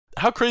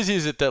how crazy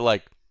is it that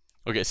like,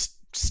 okay,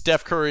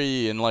 Steph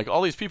Curry and like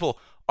all these people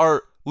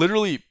are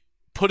literally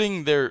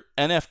putting their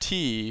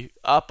NFT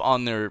up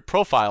on their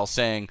profile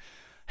saying,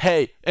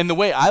 hey, and the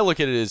way I look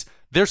at it is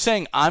they're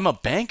saying I'm a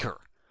banker.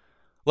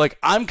 Like,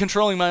 I'm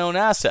controlling my own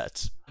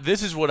assets.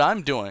 This is what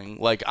I'm doing.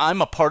 Like,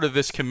 I'm a part of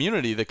this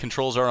community that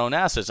controls our own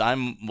assets.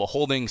 I'm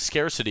holding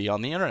scarcity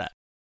on the internet.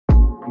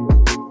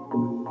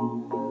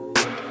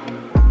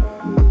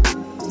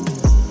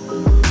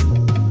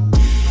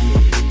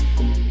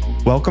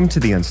 Welcome to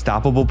the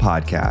Unstoppable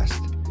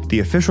Podcast, the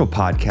official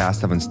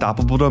podcast of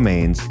Unstoppable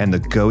Domains and the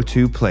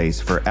go-to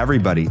place for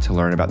everybody to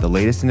learn about the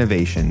latest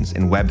innovations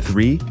in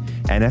Web3,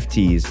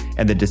 NFTs,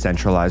 and the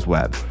decentralized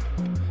web.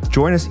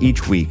 Join us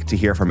each week to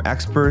hear from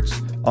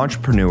experts,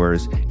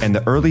 entrepreneurs, and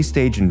the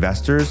early-stage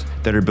investors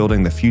that are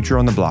building the future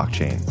on the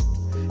blockchain.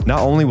 Not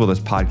only will this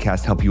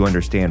podcast help you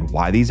understand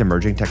why these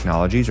emerging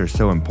technologies are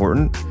so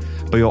important,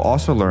 but you'll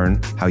also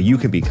learn how you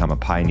can become a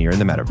pioneer in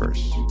the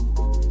metaverse.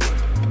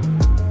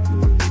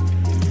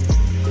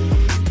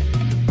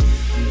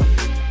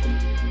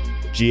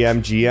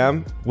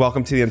 GM,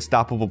 welcome to the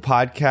Unstoppable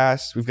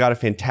Podcast. We've got a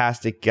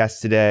fantastic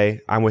guest today.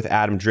 I'm with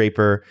Adam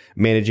Draper,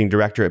 Managing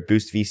Director at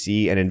Boost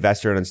VC and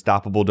investor in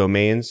Unstoppable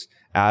Domains.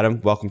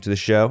 Adam, welcome to the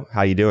show.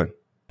 How you doing?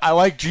 I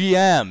like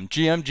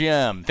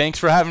GM. Thanks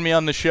for having me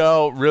on the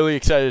show. Really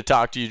excited to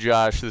talk to you,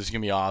 Josh. This is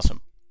going to be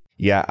awesome.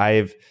 Yeah,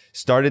 I've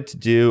started to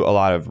do a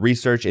lot of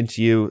research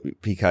into you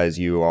because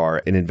you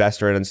are an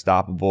investor at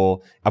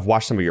Unstoppable. I've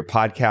watched some of your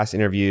podcast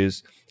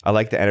interviews. I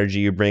like the energy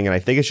you bring, and I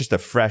think it's just a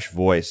fresh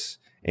voice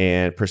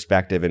and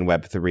perspective in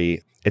Web3.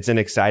 It's an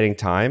exciting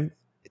time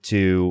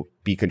to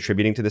be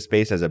contributing to the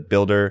space as a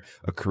builder,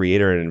 a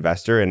creator, and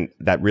investor. And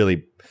that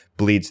really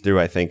bleeds through,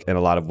 I think, in a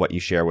lot of what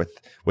you share with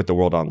the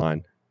world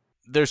online.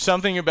 There's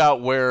something about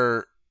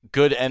where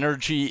good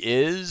energy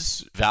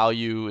is,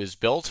 value is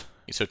built.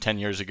 So 10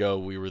 years ago,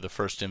 we were the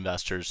first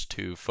investors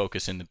to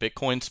focus in the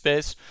Bitcoin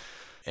space.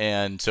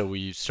 And so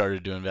we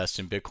started to invest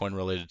in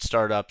Bitcoin-related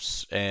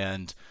startups.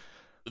 And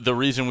the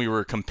reason we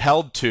were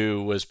compelled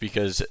to was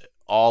because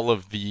all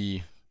of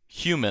the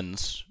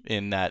humans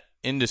in that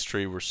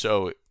industry were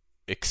so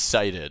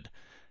excited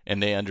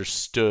and they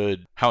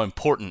understood how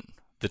important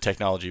the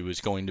technology was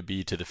going to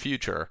be to the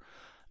future.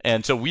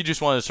 And so we just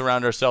wanted to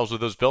surround ourselves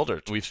with those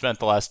builders. We've spent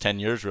the last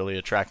 10 years really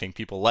attracting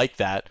people like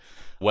that,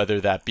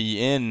 whether that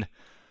be in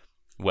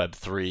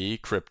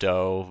Web3,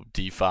 crypto,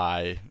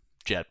 DeFi,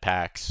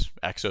 jetpacks,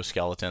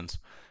 exoskeletons.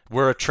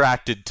 We're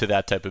attracted to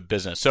that type of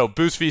business. So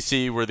Boost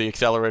VC, we're the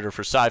accelerator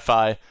for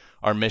sci-fi.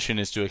 Our mission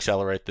is to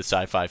accelerate the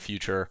sci-fi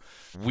future.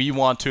 We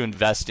want to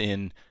invest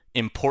in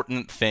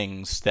important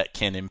things that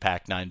can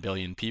impact 9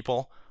 billion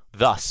people.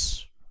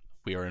 Thus,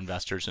 we are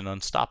investors in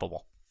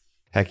Unstoppable.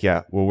 Heck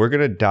yeah. Well, we're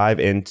going to dive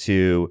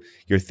into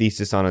your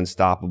thesis on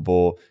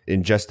Unstoppable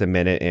in just a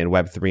minute and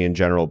Web3 in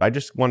general. I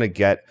just want to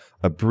get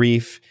a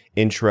brief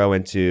intro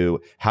into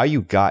how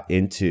you got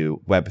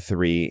into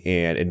Web3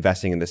 and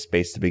investing in this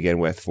space to begin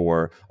with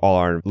for all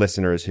our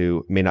listeners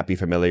who may not be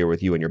familiar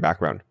with you and your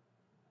background.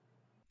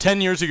 10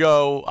 years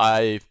ago,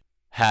 I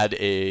had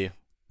a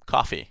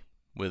coffee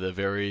with a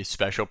very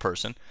special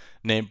person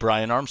named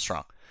Brian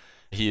Armstrong.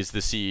 He is the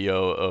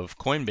CEO of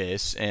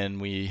Coinbase, and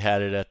we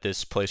had it at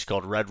this place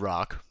called Red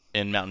Rock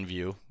in Mountain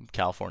View,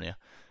 California.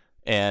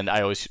 And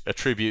I always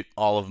attribute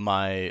all of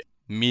my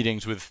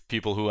meetings with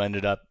people who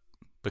ended up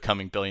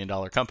becoming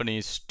billion-dollar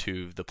companies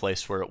to the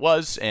place where it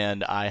was,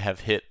 and I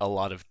have hit a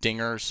lot of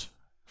dingers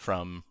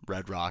from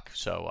Red Rock,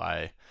 so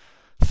I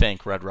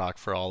thank Red Rock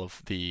for all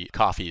of the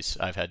coffees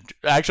I've had.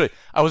 Actually,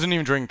 I wasn't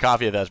even drinking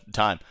coffee at that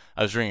time.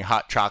 I was drinking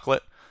hot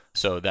chocolate,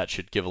 so that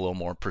should give a little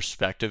more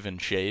perspective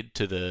and shade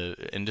to the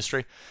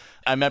industry.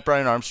 I met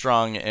Brian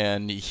Armstrong,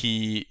 and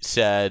he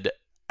said,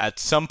 at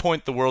some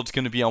point, the world's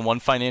going to be on one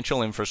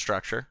financial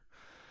infrastructure.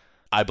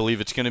 I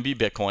believe it's going to be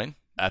Bitcoin.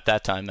 At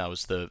that time, that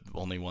was the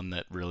only one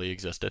that really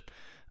existed.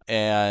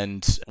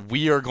 And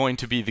we are going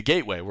to be the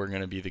gateway. We're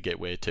going to be the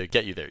gateway to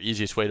get you there.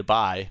 Easiest way to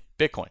buy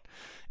Bitcoin.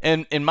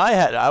 And in my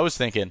head, I was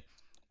thinking,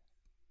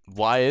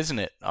 why isn't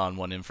it on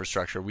one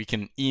infrastructure? We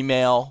can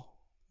email,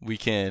 we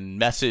can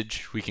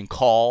message, we can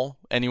call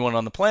anyone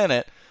on the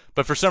planet,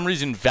 but for some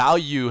reason,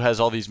 value has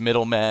all these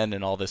middlemen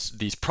and all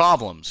these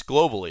problems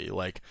globally.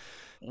 Like,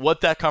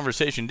 what that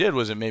conversation did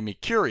was it made me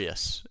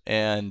curious,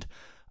 and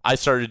I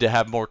started to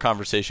have more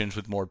conversations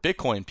with more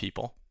Bitcoin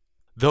people.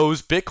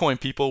 Those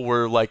Bitcoin people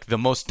were like the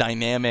most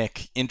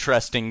dynamic,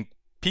 interesting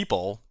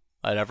people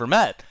I'd ever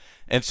met.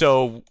 And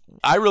so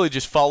I really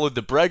just followed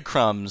the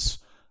breadcrumbs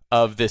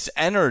of this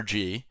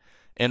energy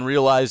and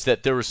realized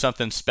that there was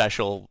something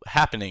special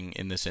happening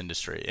in this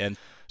industry. And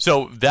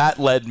so that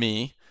led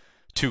me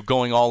to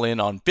going all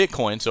in on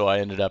Bitcoin. So I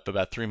ended up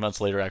about 3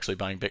 months later actually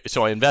buying Bitcoin.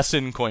 So I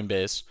invested in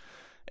Coinbase,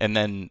 and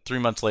then 3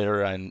 months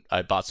later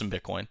I bought some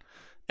Bitcoin.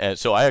 And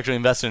so I actually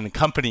invested in a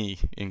company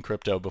in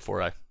crypto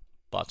before I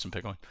bought some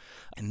Bitcoin.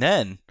 And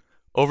then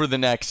over the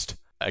next,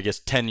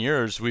 10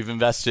 years, we've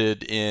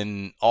invested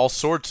in all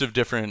sorts of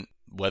different,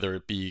 whether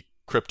it be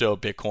crypto,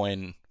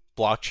 Bitcoin,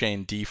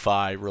 blockchain,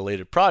 DeFi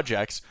related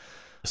projects.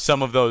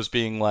 Some of those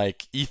being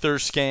like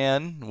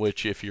Etherscan,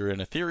 which if you're in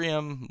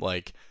Ethereum,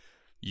 like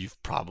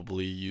you've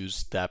probably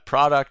used that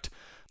product.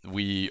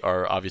 We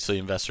are obviously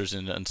investors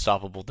in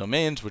Unstoppable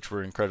Domains, which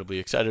we're incredibly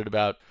excited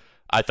about.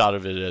 I thought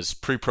of it as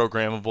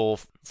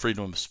pre-programmable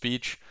freedom of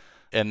speech.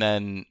 And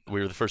then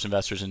we were the first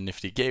investors in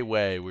Nifty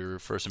Gateway. We were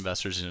first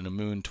investors in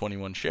Amoon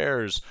 21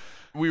 Shares.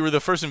 We were the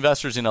first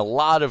investors in a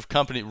lot of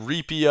company,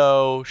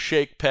 Repio,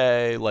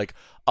 ShakePay, like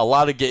a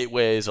lot of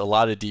gateways, a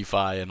lot of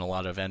DeFi, and a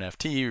lot of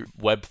NFT,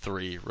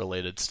 Web3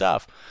 related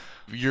stuff.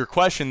 Your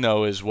question,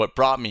 though, is what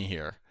brought me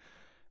here.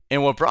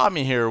 And what brought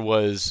me here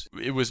was,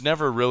 it was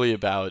never really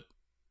about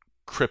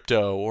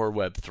crypto or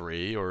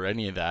Web3 or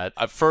any of that.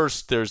 At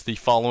first, there's the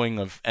following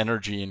of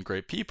energy and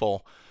great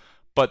people,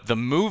 but the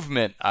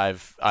movement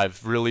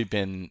I've really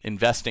been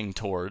investing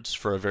towards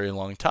for a very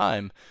long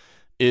time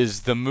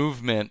is the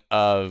movement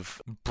of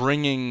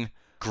bringing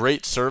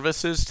great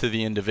services to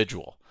the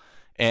individual.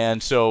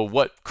 And so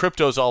what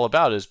crypto is all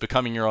about is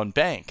becoming your own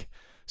bank.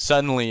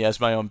 Suddenly, as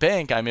my own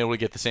bank, I'm able to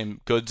get the same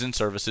goods and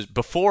services.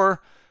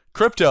 Before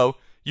crypto,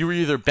 you were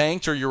either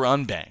banked or you were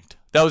unbanked.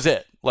 That was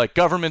it. Like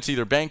governments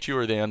either banked you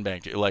or they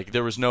unbanked you. Like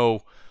there was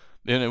no,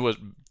 and it was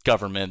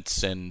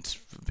governments and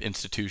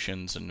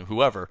institutions and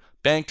whoever,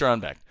 banked or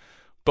unbanked.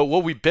 But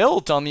what we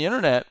built on the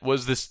internet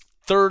was this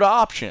third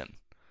option.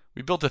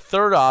 We built a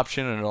third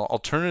option in an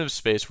alternative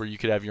space where you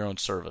could have your own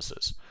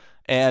services.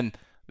 And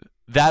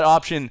that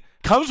option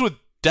comes with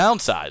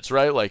downsides,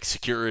 right? Like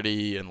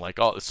security and like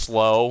all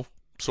slow,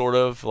 sort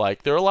of.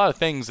 Like there are a lot of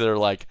things that are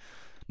like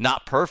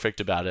not perfect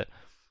about it.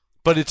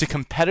 But it's a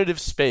competitive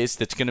space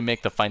that's going to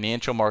make the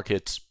financial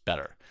markets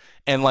better.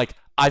 And like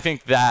I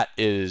think that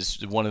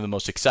is one of the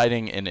most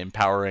exciting and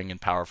empowering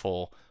and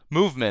powerful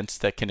movements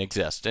that can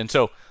exist. And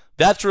so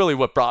that's really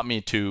what brought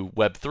me to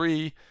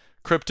Web3,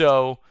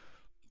 crypto,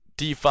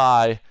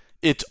 DeFi.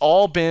 It's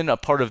all been a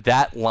part of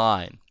that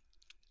line.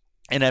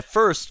 And at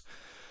first,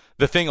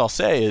 the thing I'll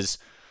say is,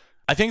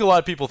 I think a lot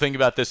of people think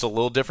about this a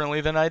little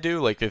differently than I do.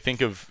 Like they think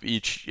of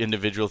each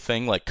individual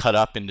thing like cut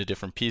up into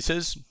different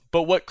pieces.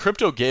 But what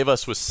crypto gave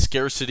us was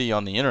scarcity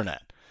on the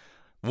internet.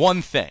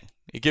 One thing.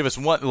 It gave us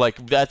one,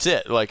 like that's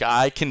it. Like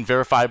I can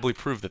verifiably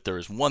prove that there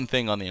is one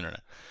thing on the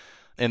internet.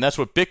 And that's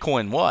what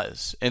Bitcoin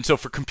was. And so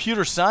for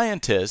computer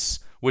scientists,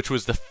 which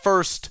was the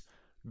first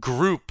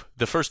group,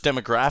 the first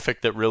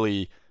demographic that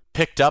really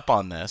picked up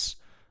on this,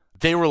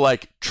 they were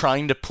like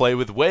trying to play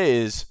with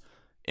ways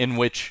in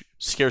which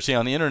scarcity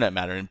on the internet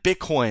mattered. And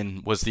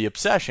Bitcoin was the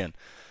obsession.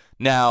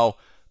 Now,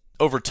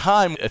 over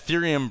time,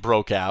 Ethereum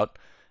broke out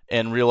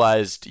and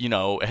realized,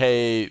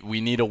 hey, we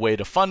need a way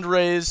to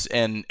fundraise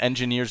and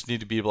engineers need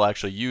to be able to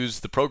actually use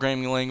the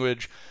programming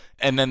language.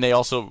 And then they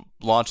also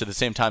launched at the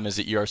same time as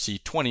the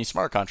ERC-20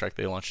 smart contract.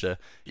 They launched a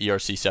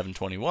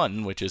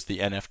ERC-721, which is the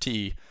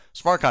NFT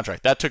smart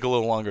contract. That took a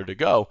little longer to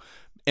go.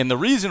 And the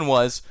reason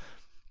was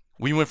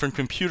we went from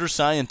computer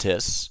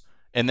scientists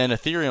and then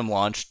Ethereum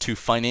launched to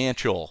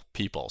financial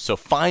people. So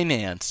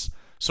finance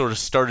sort of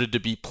started to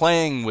be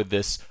playing with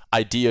this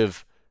idea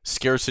of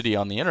scarcity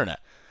on the internet.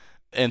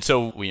 And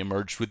so we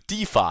emerged with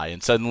DeFi,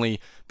 and suddenly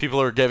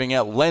people are giving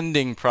out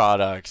lending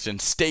products and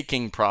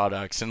staking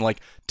products and like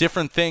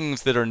different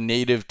things that are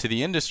native to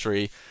the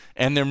industry,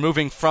 and they're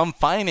moving from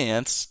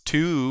finance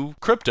to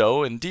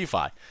crypto and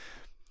DeFi.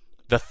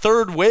 The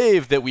third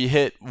wave that we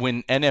hit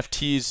when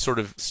NFTs sort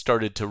of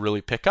started to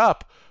really pick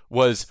up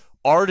was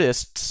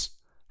artists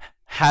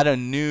had a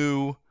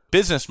new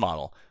business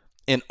model.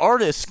 And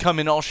artists come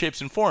in all shapes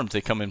and forms.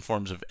 They come in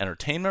forms of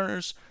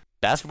entertainers,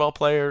 basketball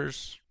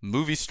players,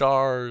 movie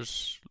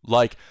stars,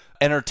 like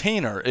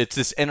entertainer. It's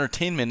this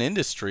entertainment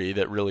industry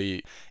that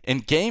really, in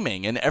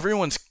gaming, and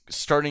everyone's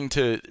starting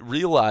to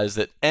realize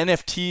that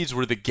NFTs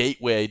were the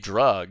gateway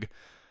drug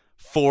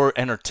for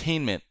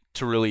entertainment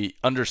to really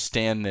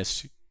understand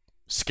this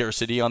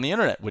scarcity on the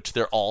internet, which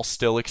they're all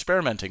still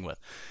experimenting with.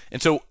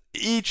 And so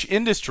each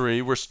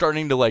industry we're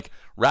starting to like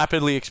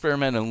rapidly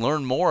experiment and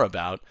learn more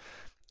about.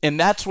 And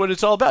that's what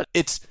it's all about.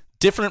 It's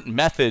different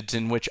methods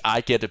in which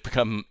I get to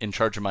become in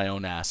charge of my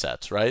own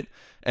assets, right?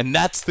 And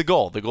that's the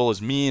goal. The goal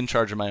is me in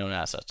charge of my own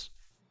assets.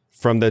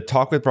 From the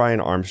talk with Brian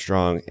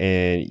Armstrong,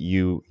 and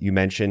you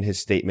mentioned his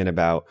statement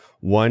about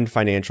one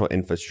financial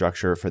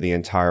infrastructure for the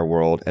entire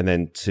world, and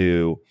then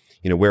to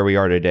where we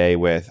are today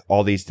with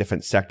all these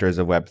different sectors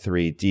of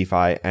Web3,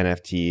 DeFi,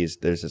 NFTs,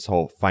 there's this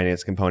whole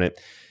finance component.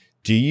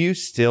 Do you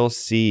still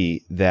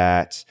see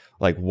that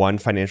like one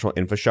financial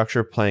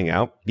infrastructure playing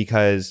out?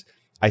 Because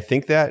I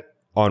think that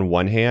on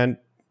one hand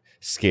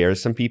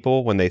scares some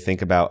people when they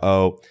think about,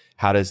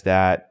 how does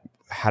that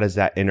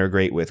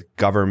integrate with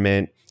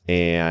government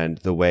and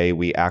the way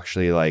we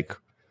actually like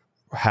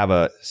have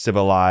a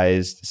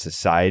civilized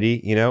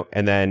society,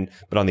 and then,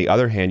 but on the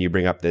other hand, you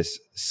bring up this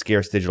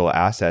scarce digital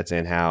assets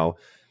and how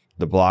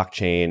the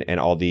blockchain and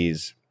all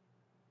these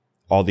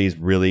all these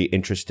really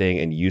interesting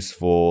and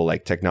useful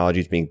like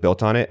technologies being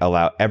built on it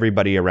allow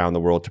everybody around the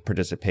world to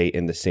participate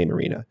in the same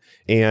arena.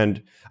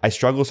 And I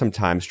struggle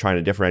sometimes trying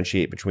to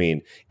differentiate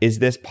between, is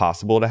this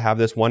possible to have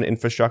this one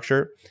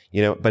infrastructure?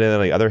 But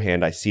on the other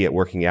hand, I see it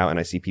working out and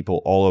I see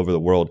people all over the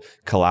world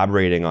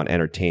collaborating on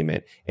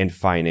entertainment and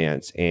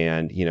finance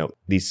and,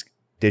 these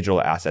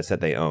digital assets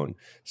that they own.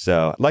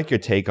 So I'd like your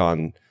take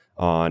on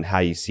how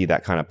you see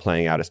that kind of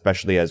playing out,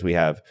 especially as we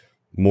have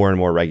more and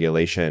more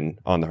regulation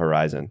on the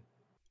horizon.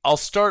 I'll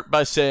start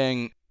by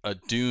saying a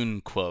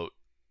Dune quote,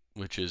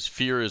 which is,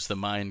 "Fear is the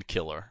mind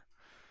killer."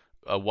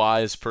 A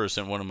wise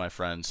person, one of my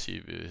friends,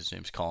 his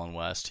name's Colin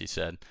West, he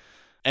said,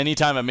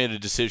 anytime I made a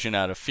decision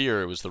out of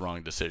fear, it was the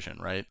wrong decision,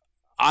 right?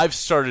 I've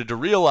started to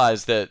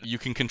realize that you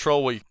can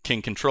control what you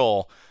can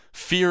control.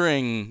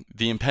 Fearing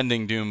the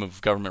impending doom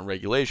of government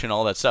regulation,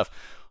 all that stuff,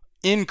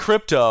 in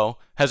crypto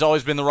has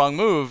always been the wrong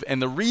move.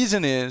 And the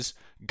reason is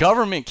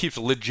government keeps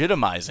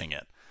legitimizing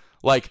it.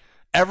 Like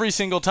every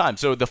single time.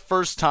 So the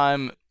first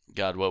time,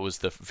 God, what was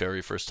the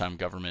very first time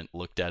government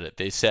looked at it?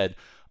 They said,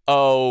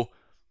 oh,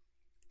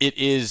 it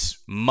is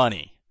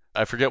money.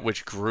 I forget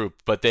which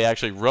group, but they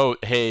actually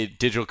wrote, hey,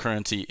 digital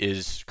currency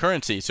is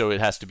currency, so it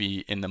has to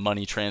be in the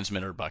money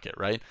transmitter bucket,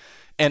 right?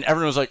 And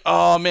everyone was like,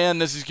 oh man,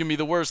 this is going to be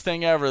the worst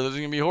thing ever. This is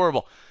going to be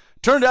horrible.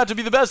 Turned out to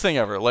be the best thing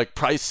ever. Like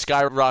price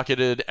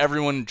skyrocketed.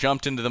 Everyone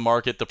jumped into the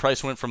market. The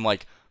price went from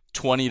like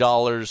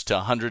 $20 to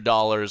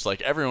 $100.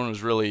 Like everyone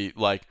was really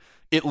like,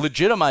 it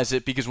legitimized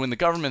it because when the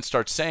government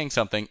starts saying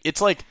something,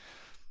 it's like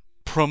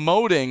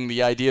promoting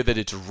the idea that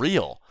it's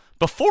real.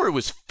 Before it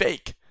was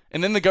fake.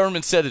 And then the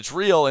government said it's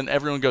real and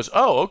everyone goes,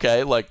 oh,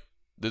 okay, like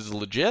this is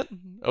legit?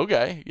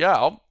 Okay,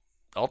 yeah,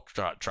 I'll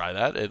try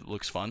that. It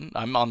looks fun.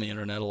 I'm on the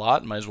internet a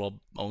lot. Might as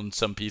well own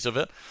some piece of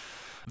it.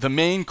 The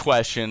main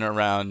question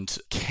around,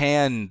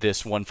 can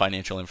this one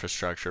financial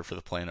infrastructure for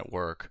the planet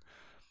work?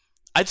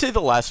 I'd say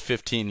the last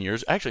 15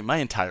 years, actually my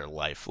entire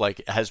life,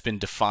 like has been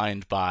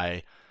defined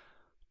by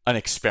an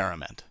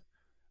experiment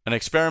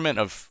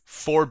of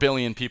 4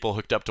 billion people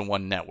hooked up to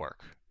one network.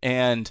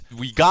 And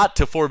we got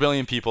to 4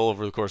 billion people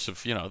over the course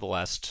of, the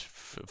last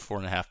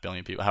 4.5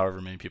 billion people,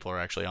 however many people are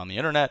actually on the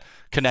internet,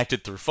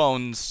 connected through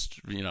phones,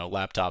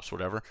 laptops,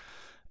 whatever.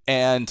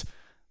 And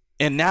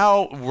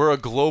now we're a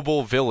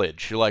global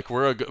village. Like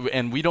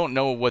and we don't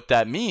know what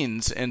that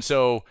means. And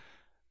so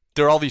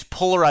there are all these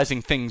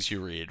polarizing things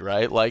you read,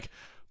 right? Like,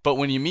 but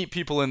when you meet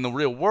people in the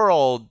real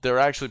world, they're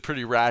actually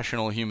pretty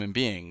rational human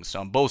beings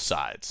on both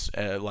sides.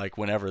 Like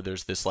whenever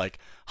there's this like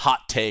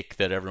hot take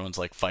that everyone's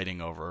like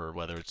fighting over,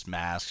 whether it's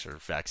masks or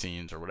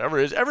vaccines or whatever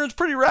it is, everyone's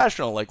pretty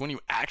rational. Like when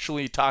you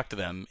actually talk to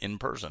them in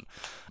person.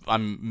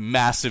 I'm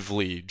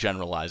massively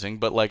generalizing,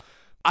 but like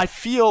I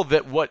feel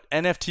that what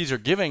NFTs are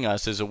giving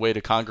us is a way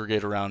to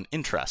congregate around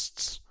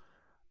interests.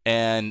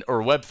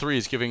 Or Web3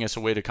 is giving us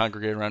a way to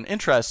congregate around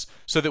interests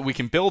so that we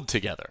can build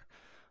together.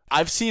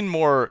 I've seen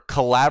more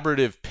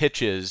collaborative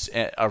pitches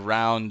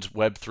around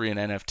Web3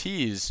 and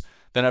NFTs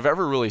than I've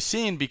ever really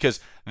seen because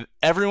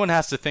everyone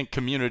has to think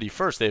community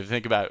first. They have to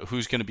think about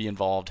who's going to be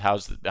involved, how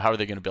are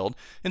they going to build.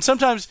 And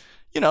sometimes,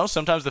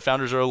 sometimes the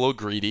founders are a little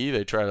greedy.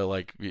 They try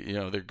to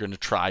they're going to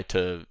try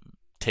to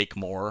take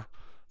more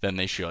than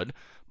they should.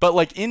 But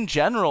like in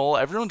general,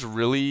 everyone's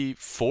really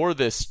for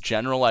this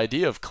general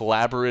idea of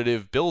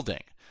collaborative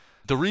building.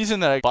 The reason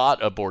that I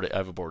bought I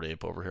have a Bored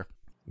Ape over here.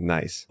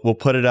 Nice. We'll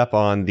put it up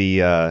on the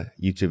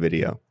YouTube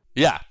video.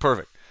 Yeah,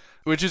 perfect.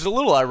 Which is a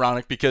little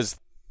ironic because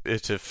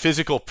it's a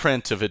physical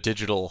print of a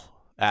digital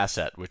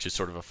asset, which is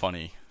sort of a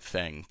funny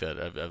thing that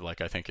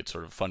I think it's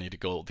sort of funny to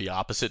go the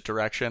opposite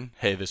direction.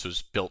 Hey, this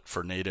was built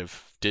for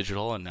native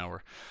digital and now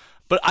we're...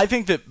 But I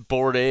think that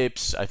Bored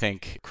Apes, I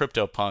think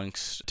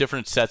CryptoPunks,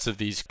 different sets of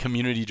these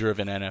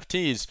community-driven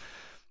NFTs,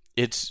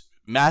 it's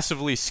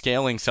massively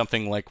scaling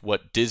something like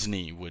what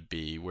Disney would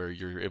be, where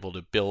you're able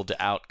to build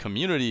out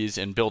communities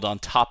and build on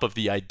top of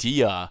the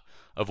idea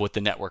of what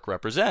the network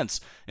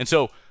represents. And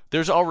so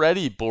there's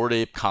already Bored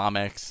Ape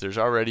comics. There's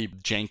already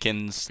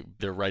Jenkins.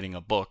 They're writing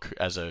a book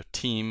as a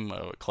team,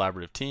 a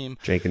collaborative team.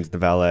 Jenkins the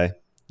valet.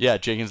 Yeah,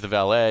 Jenkins the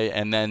valet.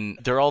 And then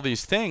there are all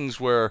these things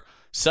where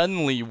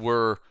suddenly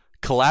we're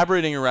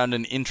collaborating around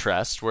an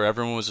interest where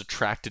everyone was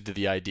attracted to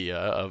the idea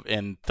of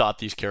and thought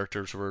these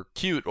characters were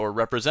cute or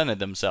represented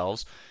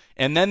themselves.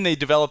 And then they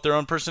develop their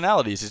own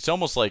personalities. It's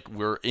almost like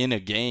we're in a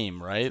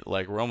game, right?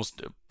 Like we're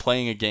almost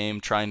playing a game,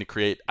 trying to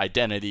create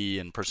identity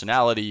and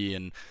personality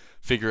and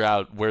figure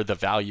out where the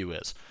value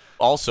is.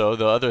 Also,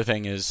 the other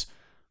thing is,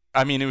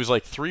 it was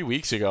like 3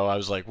 weeks ago, I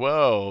was like,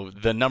 whoa,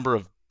 the number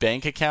of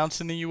bank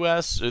accounts in the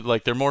U.S.,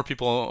 like there are more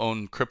people who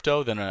own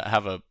crypto than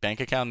have a bank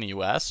account in the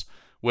U.S.,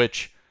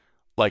 which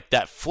like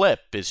that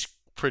flip is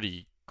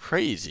pretty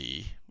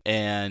crazy.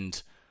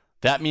 And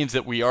that means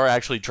that we are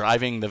actually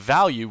driving the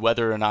value,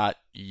 whether or not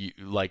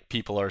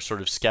people are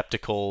sort of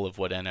skeptical of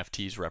what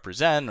NFTs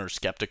represent or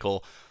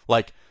skeptical.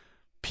 Like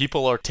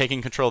people are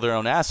taking control of their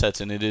own assets,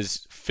 and it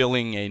is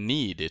filling a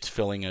need. It's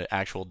filling an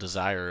actual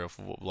desire of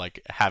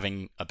like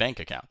having a bank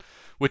account,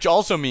 which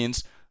also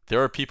means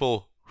there are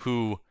people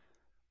who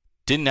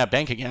didn't have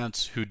bank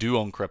accounts who do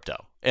own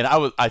crypto. And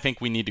I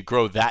think we need to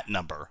grow that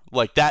number.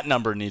 Like that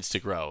number needs to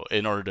grow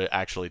in order to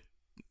actually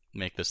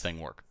make this thing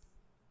work.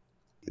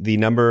 The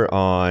number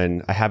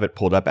I have it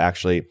pulled up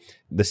actually.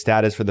 The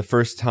stat is for the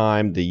first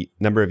time, the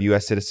number of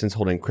U.S. citizens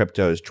holding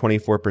crypto is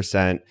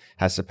 24%,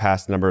 has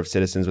surpassed the number of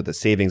citizens with a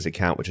savings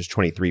account, which is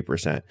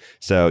 23%.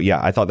 So yeah,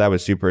 I thought that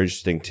was super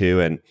interesting too.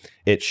 And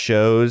it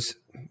shows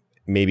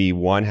maybe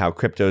one, how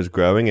crypto is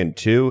growing, and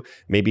two,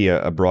 maybe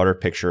a broader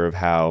picture of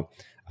how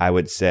I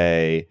would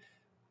say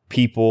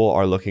people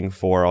are looking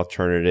for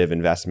alternative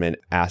investment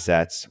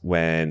assets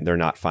when they're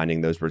not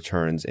finding those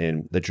returns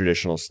in the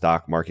traditional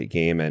stock market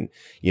game. And,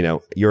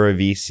 you're a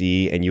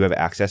VC and you have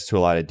access to a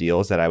lot of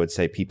deals that I would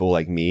say people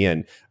like me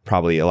and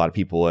probably a lot of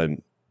people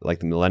in like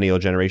the millennial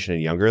generation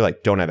and younger,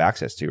 like don't have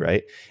access to,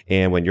 right?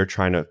 And when you're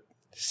trying to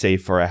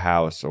save for a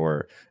house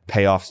or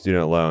pay off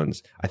student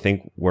loans, I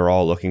think we're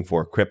all looking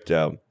for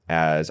crypto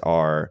as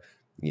our,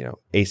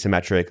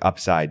 asymmetric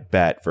upside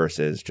bet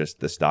versus just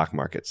the stock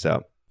market.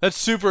 So that's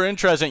super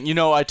interesting.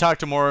 I talk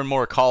to more and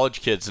more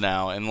college kids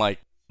now, and like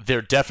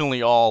they're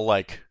definitely all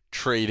like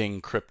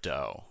trading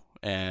crypto.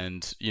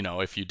 And,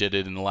 if you did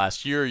it in the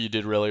last year, you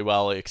did really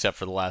well, except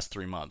for the last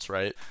 3 months,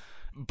 right?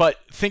 But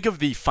think of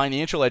the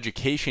financial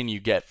education you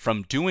get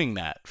from doing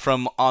that,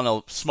 from on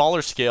a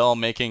smaller scale,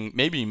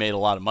 maybe you made a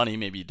lot of money,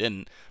 maybe you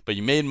didn't, but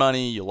you made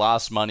money, you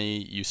lost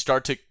money, you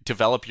start to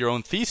develop your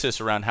own thesis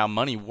around how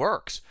money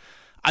works.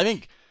 I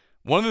think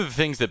one of the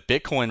things that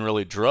Bitcoin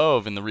really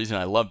drove, and the reason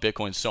I love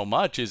Bitcoin so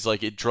much, is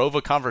like it drove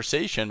a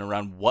conversation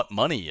around what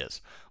money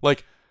is.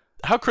 Like,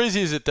 how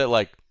crazy is it that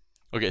like,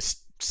 okay,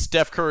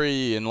 Steph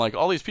Curry and like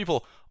all these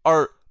people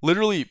are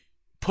literally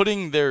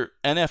putting their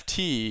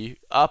NFT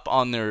up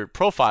on their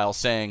profile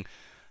saying,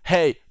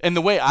 hey, and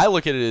the way I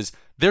look at it is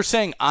they're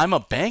saying I'm a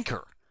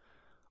banker.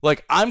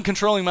 Like, I'm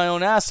controlling my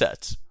own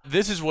assets.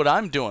 This is what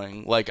I'm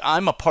doing. Like,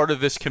 I'm a part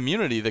of this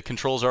community that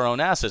controls our own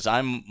assets.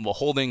 I'm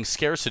holding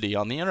scarcity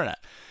on the internet.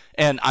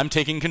 And I'm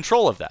taking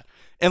control of that.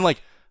 And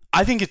like,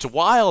 I think it's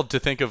wild to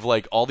think of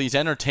like all these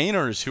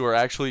entertainers who are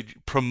actually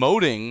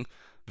promoting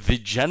the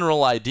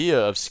general idea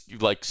of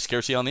like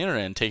scarcity on the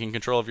internet and taking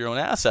control of your own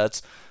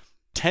assets.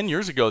 10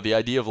 years ago, the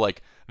idea of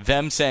like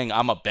them saying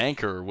I'm a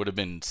banker would have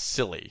been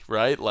silly,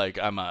 right? Like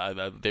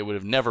they would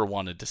have never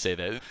wanted to say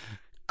that.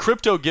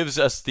 Crypto gives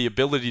us the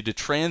ability to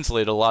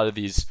translate a lot of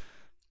these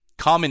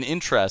common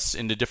interests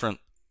into different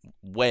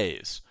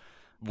ways,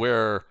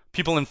 where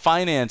people in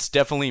finance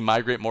definitely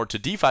migrate more to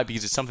DeFi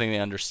because it's something they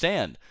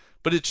understand,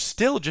 but it's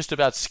still just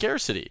about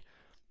scarcity.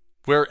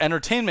 Where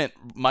entertainment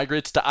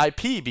migrates to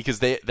IP because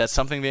that's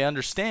something they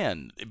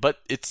understand, but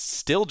it's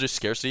still just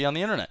scarcity on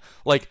the internet.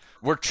 Like,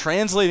 we're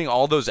translating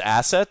all those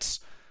assets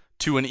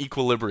to an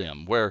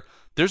equilibrium where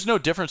there's no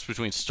difference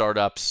between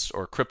startups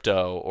or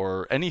crypto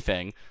or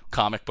anything,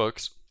 comic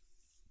books.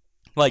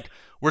 Like,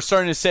 we're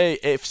starting to say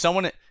if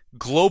someone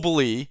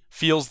globally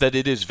feels that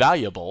it is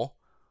valuable,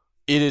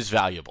 it is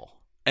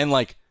valuable. And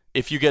like,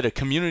 if you get a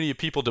community of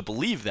people to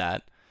believe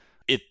that,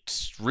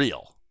 it's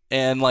real.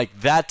 And like,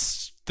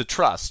 that's the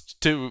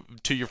trust. To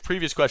your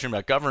previous question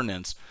about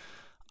governance,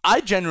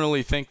 I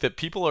generally think that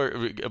people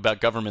are about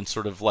government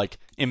sort of like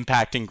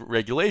impacting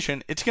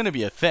regulation. It's going to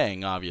be a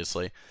thing,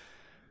 obviously.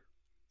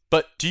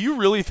 But do you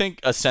really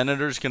think a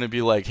senator is going to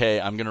be like, hey,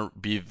 I'm going to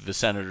be the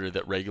senator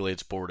that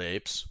regulates Bored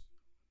Apes?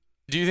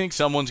 Do you think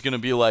someone's going to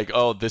be like,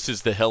 oh, this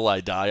is the hill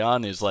I die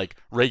on, is like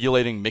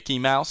regulating Mickey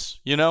Mouse?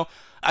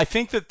 I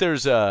think that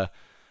there's a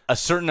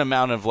certain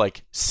amount of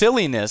like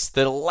silliness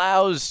that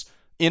allows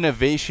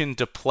innovation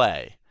to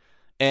play.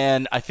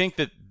 And I think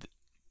that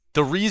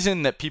the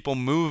reason that people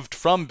moved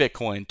from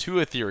Bitcoin to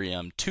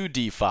Ethereum, to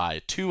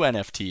DeFi, to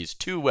NFTs,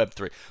 to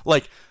Web3,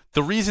 like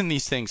the reason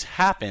these things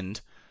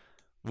happened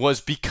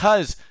was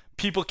because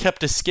people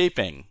kept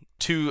escaping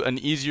to an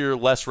easier,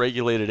 less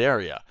regulated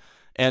area.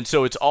 And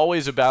so it's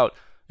always about,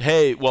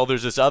 hey, well,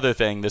 there's this other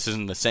thing, this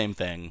isn't the same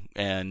thing,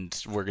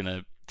 and we're going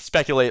to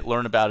speculate,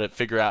 learn about it,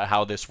 figure out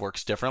how this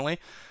works differently.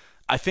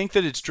 I think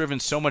that it's driven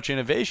so much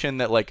innovation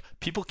that like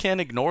people can't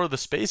ignore the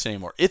space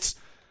anymore.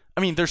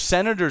 There's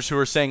senators who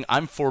are saying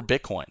I'm for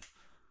Bitcoin.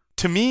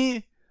 To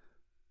me,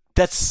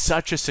 that's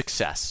such a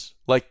success.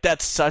 Like,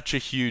 that's such a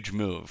huge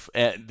move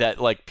that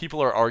like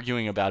people are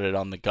arguing about it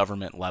on the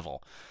government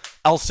level.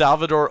 El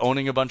Salvador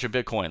owning a bunch of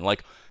Bitcoin.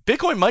 Like,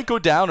 Bitcoin might go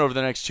down over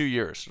the next 2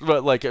 years,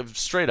 but like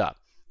straight up.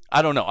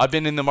 I don't know. I've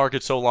been in the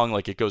market so long,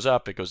 like it goes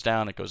up, it goes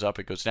down, it goes up,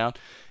 it goes down.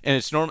 And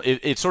it's normal.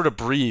 It sort of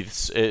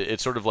breathes. It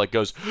sort of like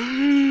goes,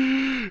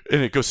 and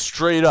it goes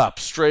straight up,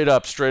 straight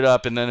up, straight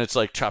up. And then it's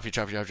like choppy,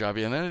 choppy, choppy,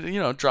 choppy. And then,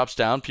 it drops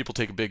down. People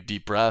take a big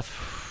deep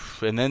breath.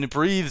 And then it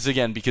breathes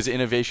again because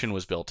innovation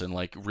was built and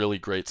like really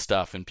great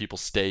stuff. And people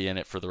stay in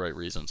it for the right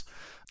reasons.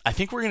 I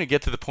think we're going to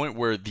get to the point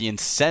where the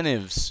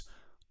incentives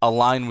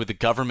align with the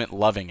government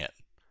loving it,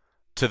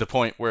 to the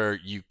point where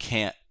you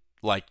can't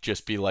like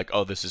just be like,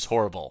 oh, this is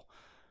horrible.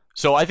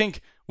 So I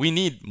think we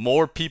need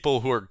more people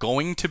who are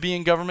going to be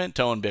in government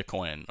to own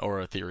Bitcoin or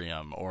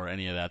Ethereum or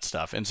any of that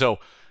stuff. And so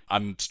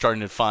I'm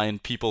starting to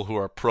find people who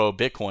are pro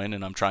Bitcoin,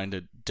 and I'm trying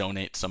to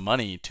donate some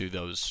money to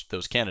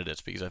those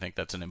candidates because I think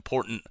that's an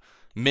important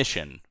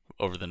mission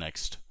over the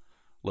next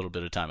little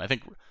bit of time. I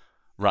think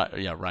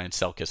Ryan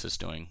Selkis is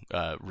doing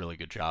a really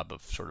good job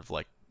of sort of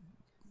like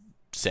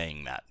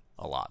saying that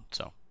a lot.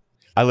 So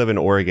I live in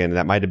Oregon.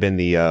 That might have been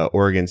the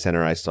Oregon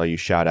Center I saw you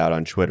shout out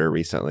on Twitter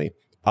recently.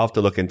 I'll have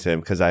to look into him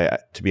because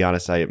to be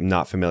honest, I am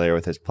not familiar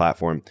with his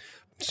platform.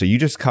 So you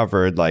just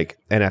covered like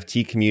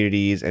NFT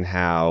communities and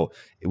how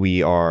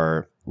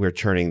we're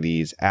turning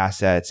these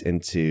assets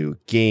into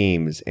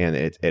games, and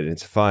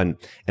it's fun.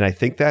 And I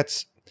think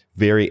that's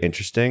very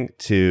interesting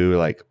to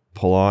like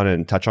pull on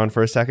and touch on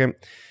for a second.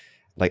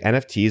 Like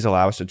NFTs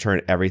allow us to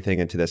turn everything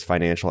into this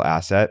financial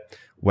asset,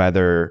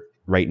 whether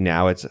right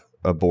now it's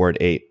a Bored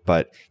Ape,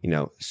 but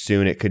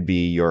soon it could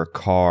be your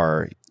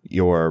car,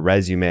 your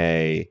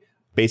resume,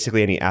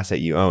 basically any asset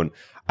you own.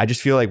 I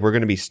just feel like we're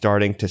going to be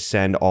starting to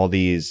sending all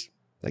these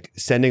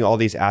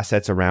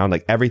assets around,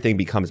 like everything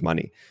becomes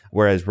money.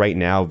 Whereas right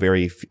now,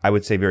 I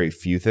would say very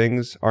few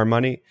things are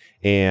money.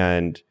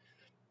 And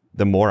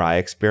the more I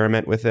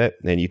experiment with it,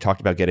 and you talked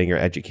about getting your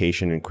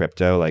education in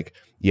crypto, like,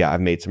 yeah,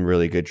 I've made some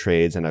really good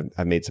trades and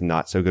I've made some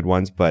not so good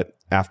ones. But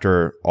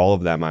after all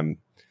of them, I'm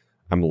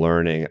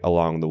learning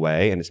along the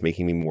way, and it's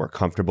making me more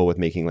comfortable with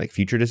making like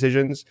future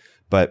decisions.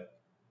 But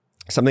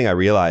something I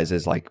realize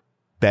is like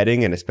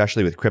betting, and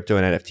especially with crypto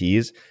and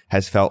NFTs,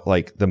 has felt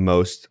like the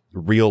most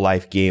real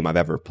life game I've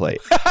ever played.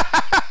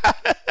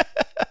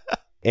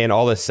 And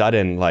all of a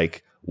sudden,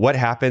 like, what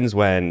happens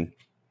when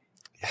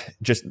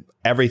just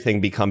everything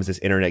becomes this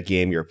internet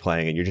game you're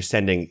playing, and you're just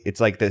sending, it's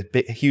like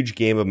the huge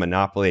game of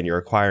Monopoly, and you're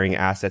acquiring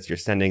assets, you're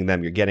sending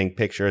them, you're getting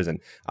pictures, and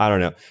I don't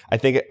know. I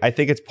think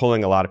it's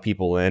pulling a lot of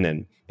people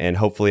in, and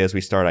hopefully as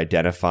we start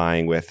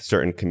identifying with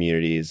certain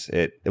communities,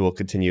 it will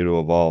continue to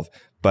evolve.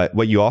 But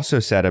what you also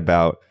said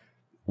about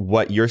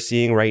what you're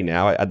seeing right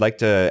now, I'd like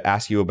to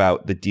ask you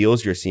about the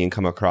deals you're seeing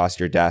come across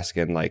your desk,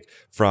 and like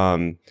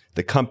from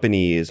the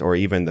companies or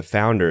even the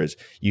founders.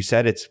 You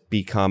said it's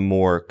become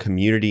more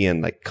community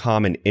and like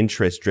common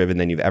interest driven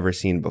than you've ever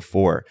seen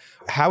before.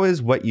 How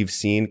has what you've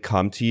seen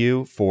come to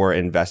you for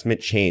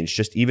investment changed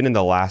just even in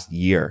the last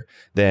year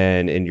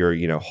than in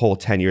your whole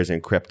 10 years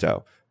in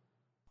crypto?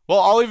 Well,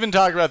 I'll even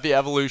talk about the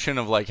evolution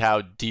of like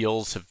how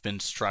deals have been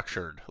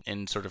structured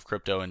in sort of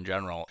crypto in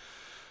general.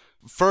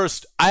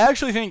 First, I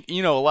actually think,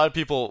 a lot of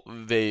people,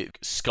 they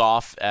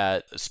scoff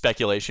at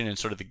speculation and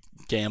sort of the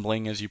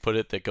gambling, as you put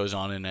it, that goes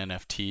on in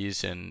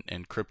NFTs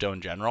and crypto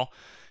in general.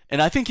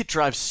 And I think it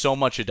drives so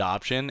much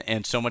adoption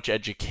and so much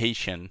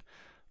education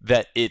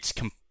that it's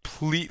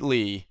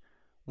completely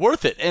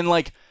worth it. And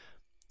like,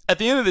 at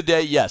the end of the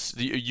day, yes,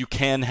 you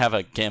can have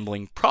a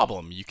gambling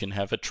problem. You can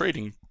have a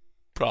trading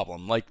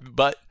problem.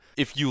 But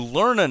if you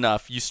learn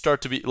enough, you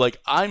start to be like,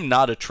 I'm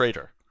not a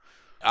trader.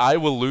 I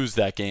will lose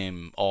that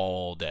game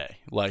all day.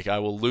 Like, I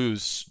will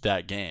lose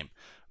that game.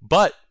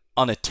 But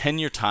on a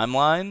 10-year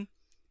timeline,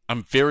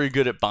 I'm very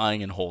good at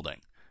buying and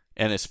holding,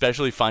 and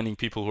especially finding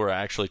people who are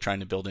actually trying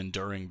to build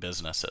enduring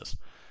businesses.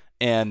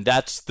 And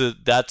that's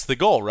the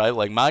goal, right?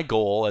 Like, my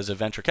goal as a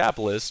venture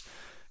capitalist,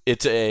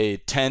 it's a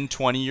 10,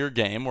 20-year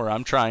game where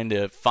I'm trying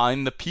to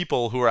find the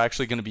people who are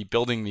actually going to be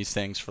building these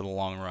things for the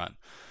long run.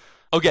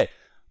 Okay,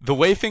 the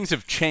way things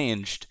have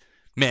changed,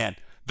 man,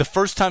 the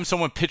first time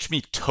someone pitched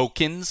me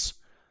tokens,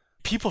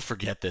 people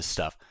forget this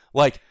stuff.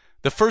 Like,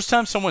 the first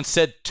time someone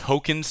said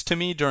tokens to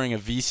me during a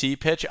VC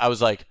pitch, I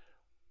was like,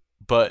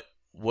 but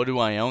what do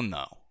I own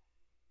though?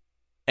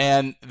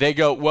 And they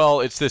go, well,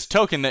 it's this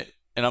token that,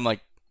 and I'm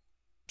like,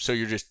 so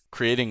you're just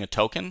creating a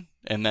token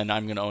and then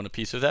I'm going to own a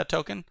piece of that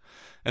token?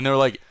 And they're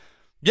like,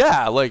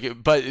 yeah,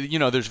 like, but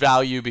there's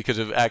value because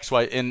of X,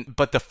 Y.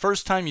 But the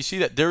first time you see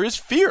that, there is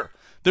fear.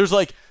 There's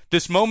like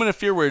this moment of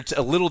fear where it's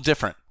a little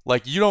different.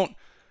 Like, you don't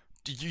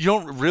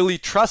really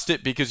trust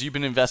it because you've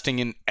been investing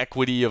in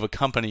equity of a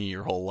company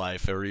your whole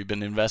life, or you've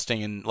been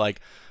investing in like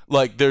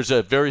there's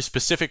a very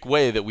specific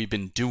way that we've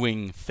been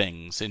doing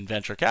things in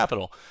venture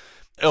capital.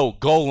 Oh,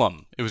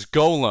 Golem. It was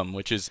Golem,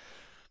 which is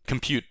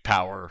compute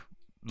power,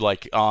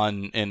 like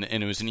and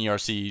it was an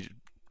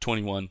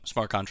ERC-21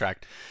 smart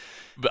contract.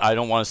 But I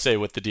don't want to say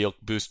what the deal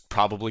boost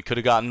probably could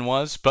have gotten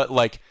was, but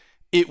like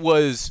it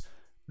was.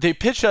 They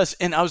pitched us,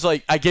 and I was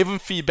like, I gave him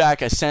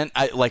feedback.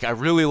 I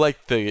really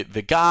liked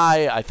the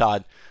guy. I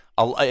thought,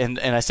 and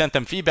I sent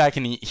them feedback,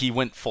 and he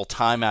went full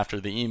time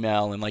after the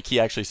email, and like he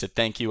actually said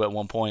thank you at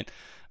one point.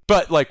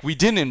 But like, we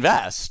didn't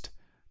invest,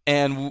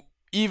 and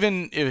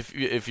even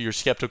if you're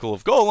skeptical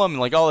of Golem and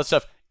like all that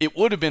stuff, it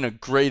would have been a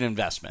great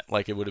investment.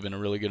 Like, it would have been a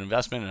really good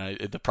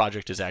investment, and the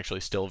project is actually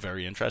still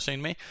very interesting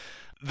to me.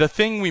 The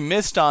thing we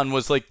missed on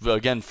was like,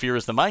 again, fear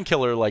is the mind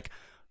killer. Like,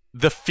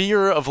 the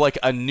fear of like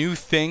a new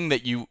thing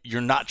that you're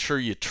not sure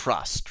you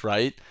trust,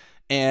 right?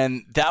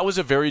 And that was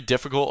a very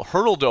difficult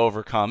hurdle to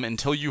overcome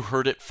until you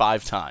heard it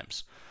 5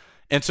 times.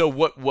 And so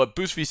what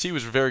Boost VC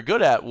was very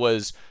good at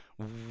was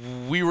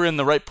we were in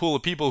the right pool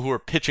of people who were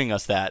pitching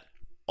us that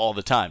all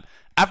the time.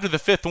 After the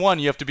 5th one,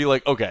 you have to be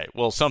like, okay,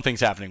 well,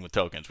 something's happening with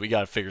tokens. We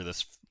got to figure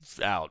this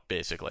out,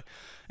 basically.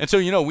 And so,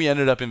 we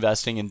ended up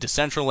investing in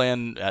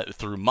Decentraland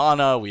through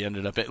Mana. We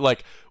ended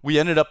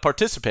up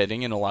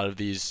participating in a lot of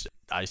these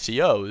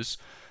ICOs.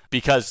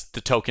 because the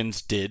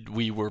tokens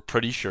we were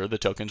pretty sure the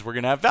tokens were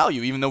going to have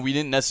value, even though we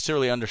didn't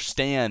necessarily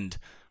understand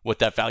what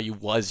that value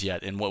was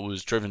yet and what it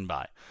was driven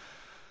by.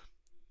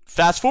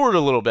 Fast forward a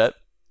little bit.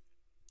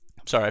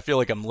 Sorry, I feel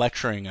like I'm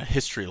lecturing a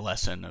history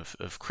lesson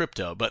of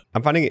crypto, but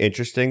I'm finding it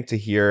interesting to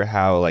hear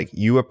how like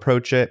you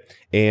approach it,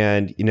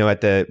 and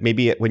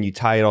when you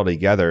tie it all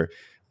together,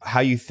 how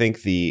you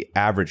think the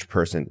average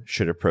person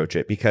should approach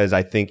it. Because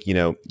I think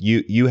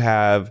you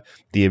have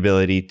the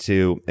ability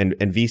to, and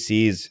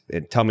VCs,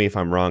 and tell me if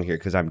I'm wrong here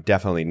because I'm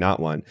definitely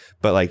not one,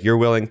 but like you're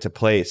willing to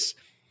place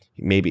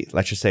maybe,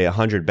 let's just say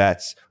 100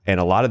 bets, and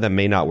a lot of them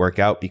may not work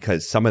out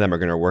because some of them are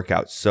going to work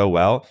out so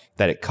well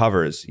that it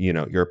covers,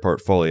 your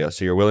portfolio.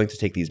 So you're willing to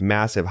take these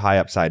massive high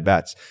upside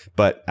bets,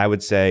 but I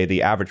would say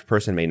the average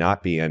person may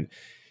not be. And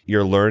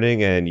you're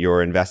learning and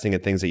you're investing in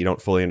things that you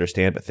don't fully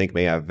understand but think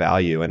may have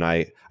value. And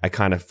I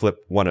kind of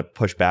want to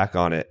push back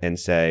on it and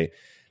say,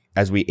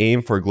 as we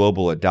aim for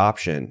global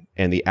adoption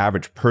and the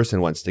average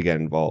person wants to get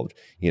involved,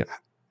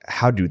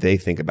 how do they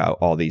think about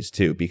all these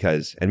too?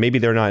 Because, and maybe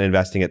they're not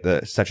investing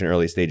at such an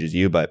early stage as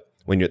you, but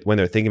when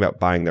they're thinking about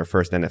buying their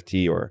first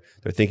NFT or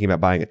they're thinking about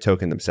buying a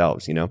token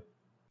themselves,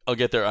 I'll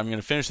get there. I'm going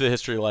to finish the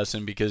history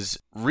lesson because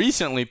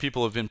recently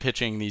people have been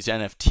pitching these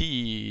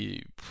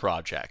NFT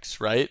projects,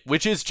 right?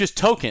 Which is just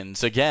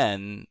tokens,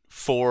 again,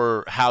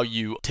 for how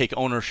you take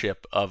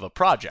ownership of a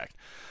project.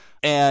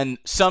 And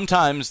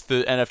sometimes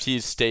the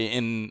NFTs stay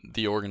in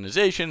the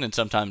organization and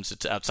sometimes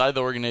it's outside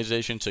the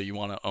organization. So you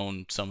want to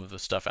own some of the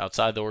stuff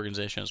outside the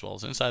organization as well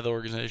as inside the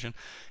organization.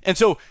 And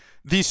so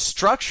these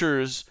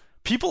structures,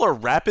 people are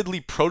rapidly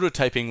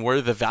prototyping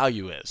where the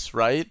value is,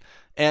 right?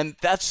 And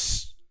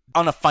that's,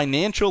 on a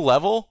financial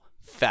level,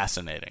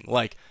 fascinating.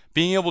 Like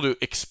being able to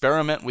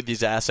experiment with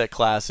these asset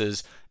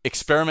classes,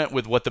 experiment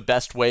with what the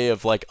best way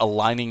of like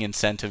aligning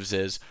incentives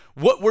is.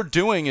 What we're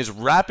doing is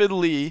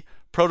rapidly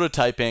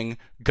prototyping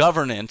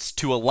governance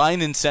to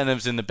align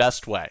incentives in the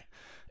best way.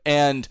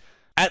 And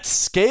at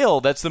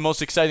scale, that's the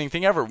most exciting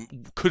thing ever.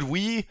 Could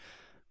we,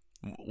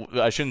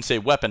 I shouldn't say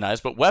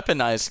weaponize, but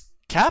weaponize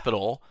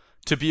capital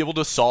to be able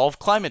to solve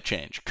climate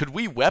change? Could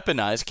we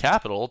weaponize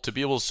capital to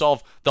be able to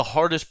solve the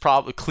hardest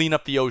problem, clean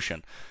up the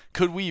ocean?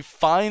 Could we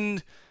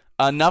find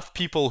enough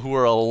people who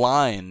are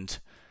aligned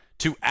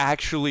to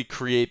actually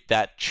create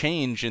that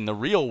change in the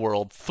real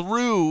world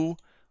through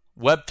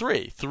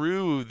Web3,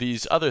 through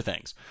these other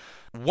things?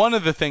 One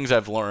of the things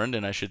I've learned,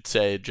 and I should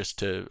say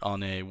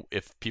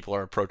if people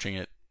are approaching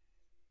it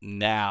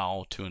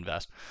now to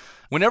invest,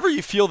 whenever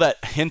you feel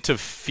that hint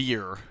of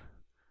fear,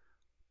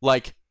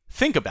 like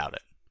think about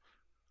it.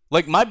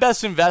 Like my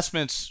best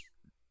investments,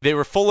 they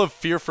were full of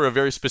fear for a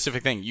very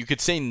specific thing. You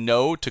could say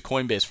no to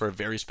Coinbase for a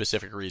very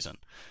specific reason.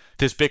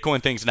 This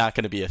Bitcoin thing's not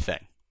going to be a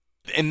thing.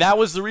 And that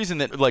was the reason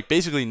that like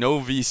basically no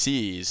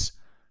VCs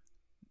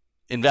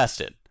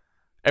invested.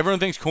 Everyone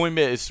thinks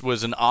Coinbase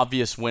was an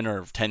obvious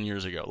winner 10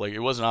 years ago. Like it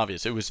wasn't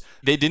obvious.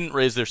 They didn't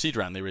raise their seed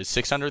round. They raised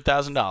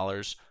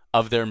 $600,000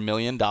 of their $1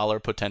 million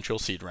potential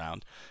seed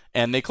round.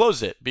 And they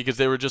closed it because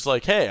they were just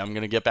like, hey, I'm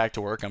going to get back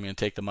to work. I'm going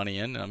to take the money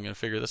in and I'm going to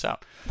figure this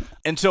out.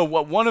 And so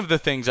one of the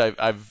things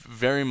I've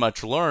very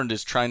much learned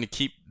is trying to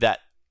keep that,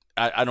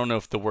 I don't know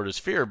if the word is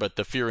fear, but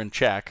the fear in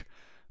check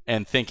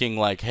and thinking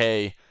like,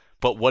 hey,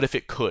 but what if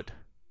it could?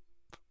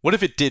 What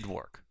if it did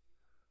work?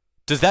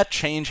 Does that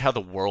change how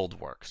the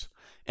world works?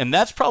 And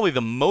that's probably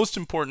the most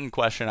important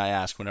question I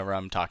ask whenever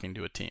I'm talking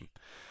to a team.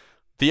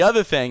 The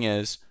other thing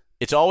is,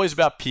 it's always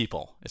about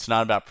people. It's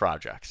not about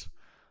projects.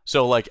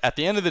 So like at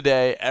the end of the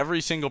day, every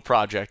single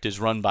project is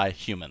run by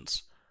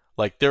humans.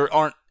 Like there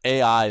aren't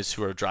AIs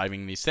who are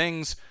driving these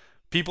things.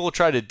 People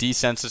try to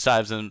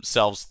desensitize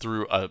themselves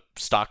through a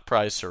stock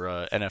price or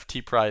a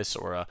NFT price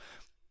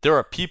there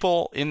are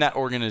people in that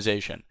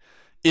organization.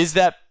 Is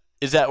that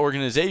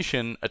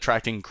organization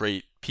attracting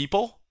great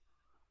people?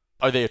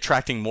 Are they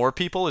attracting more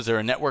people? Is there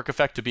a network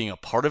effect to being a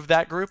part of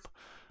that group?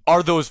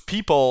 Are those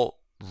people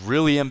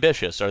really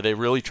ambitious? Are they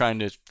really trying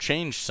to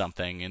change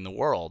something in the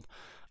world?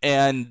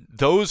 And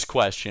those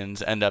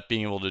questions end up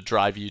being able to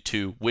drive you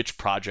to which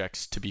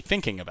projects to be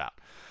thinking about.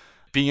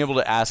 Being able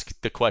to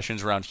ask the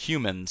questions around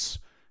humans,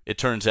 it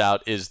turns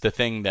out, is the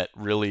thing that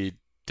really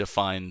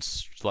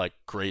defines like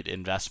great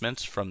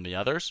investments from the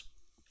others.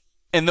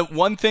 And the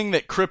one thing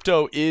that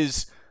crypto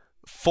is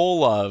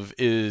full of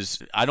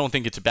is, I don't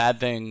think it's a bad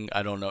thing,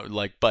 I don't know,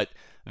 but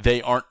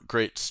they aren't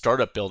great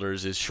startup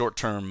builders, is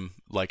short-term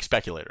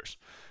speculators.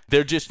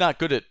 They're just not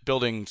good at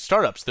building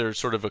startups. They're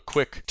sort of a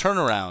quick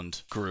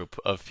turnaround group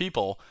of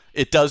people.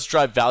 It does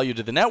drive value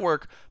to the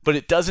network, but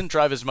it doesn't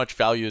drive as much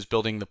value as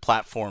building the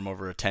platform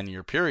over a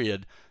 10-year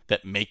period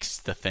that makes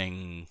the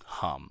thing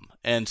hum.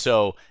 And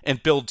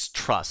builds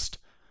trust.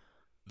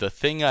 The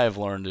thing I've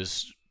learned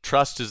is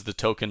trust is the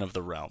token of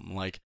the realm.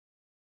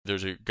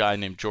 There's a guy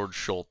named George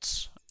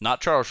Schultz,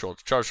 not Charles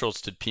Schultz. Charles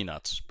Schultz did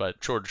Peanuts, but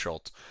George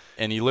Schultz.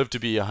 And he lived to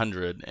be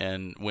 100.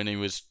 And when he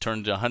was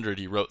turned to 100,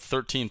 he wrote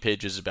 13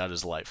 pages about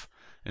his life.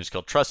 And it's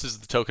called Trust is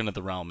the Token of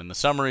the Realm. And the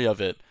summary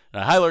of it,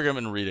 and I highly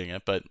recommend reading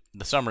it, but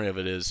the summary of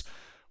it is,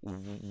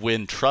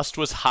 when trust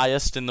was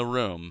highest in the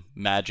room,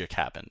 magic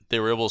happened. They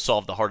were able to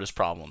solve the hardest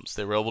problems.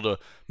 They were able to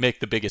make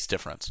the biggest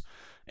difference.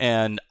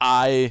 And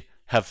I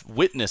have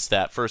witnessed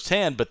that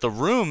firsthand, but the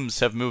rooms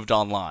have moved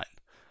online.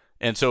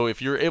 And so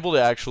if you're able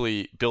to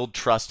actually build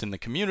trust in the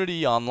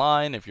community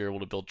online, if you're able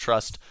to build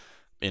trust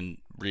in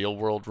real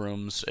world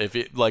rooms, if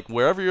it, like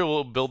wherever you're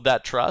able to build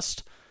that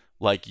trust,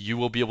 like you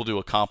will be able to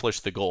accomplish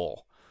the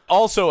goal.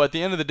 Also, at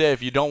the end of the day,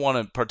 if you don't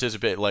want to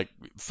participate, like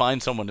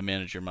find someone to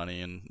manage your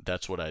money, and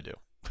that's what I do.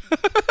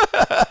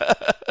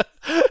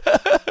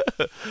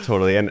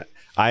 Totally. And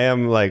I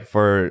am like,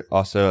 for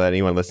also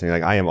anyone listening,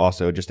 like I am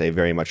also just a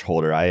very much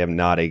holder. I am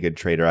not a good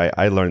trader.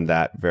 I learned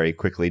that very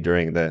quickly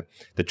during the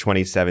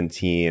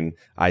 2017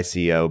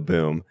 ICO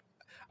boom.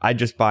 I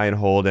just buy and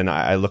hold, and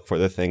I look for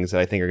the things that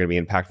I think are going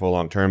to be impactful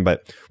long term.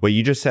 But what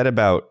you just said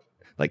about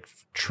like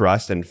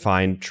trust and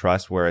find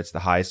trust where it's the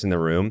highest in the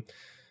room,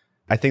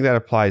 I think that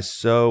applies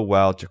so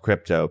well to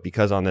crypto,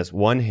 because on this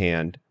one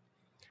hand,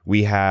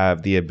 we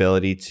have the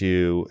ability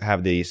to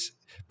have these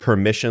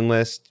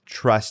permissionless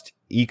trust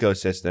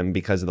ecosystem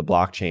because of the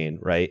blockchain,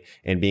 right?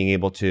 And being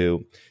able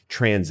to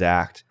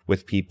transact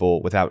with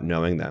people without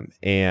knowing them,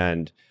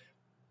 and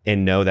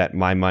know that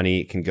my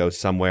money can go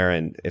somewhere,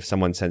 and if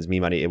someone sends me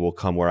money, it will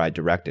come where I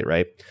direct it,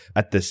 right?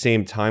 At the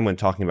same time, when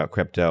talking about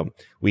crypto,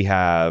 we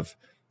have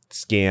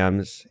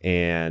scams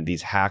and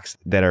these hacks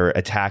that are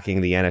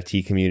attacking the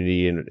NFT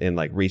community in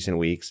like recent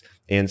weeks.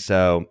 And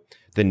so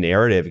the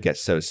narrative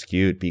gets so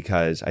skewed,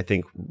 because I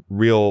think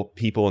real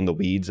people in the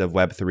weeds of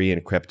Web3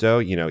 and crypto,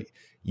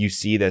 you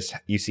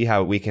see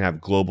how we can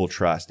have global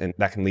trust, and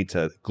that can lead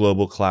to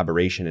global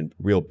collaboration and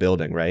real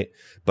building, right?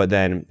 But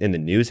then in the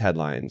news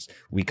headlines,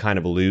 we kind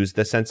of lose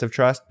the sense of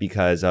trust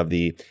because of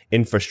the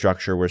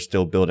infrastructure we're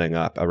still building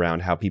up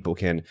around how people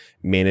can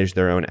manage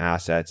their own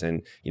assets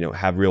and,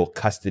 have real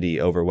custody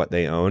over what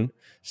they own.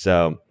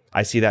 So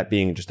I see that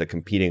being just a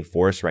competing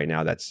force right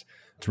now it's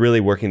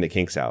really working the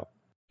kinks out.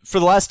 For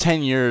the last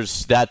 10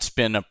 years, that's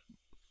been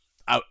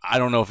I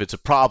don't know if it's a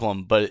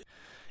problem, but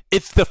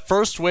it's the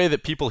first way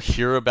that people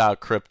hear about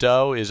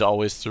crypto is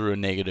always through a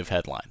negative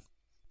headline.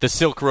 The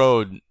Silk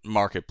Road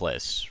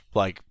marketplace,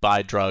 like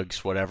buy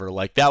drugs, whatever,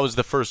 like that was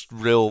the first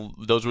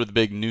those were the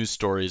big news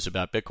stories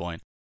about Bitcoin.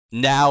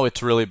 Now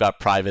it's really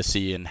about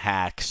privacy and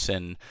hacks,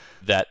 and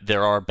that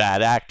there are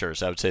bad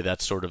actors. I would say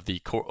that's sort of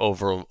the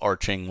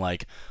overarching,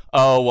 like,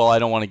 oh, well, I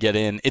don't want to get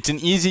in. It's an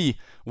easy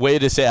way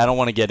to say I don't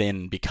want to get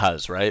in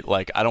because, right?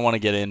 Like, I don't want to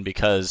get in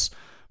because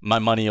my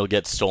money will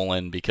get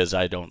stolen because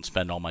I don't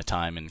spend all my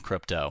time in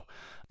crypto.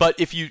 But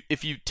if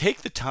you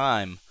take the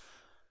time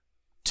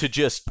to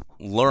just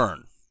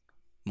learn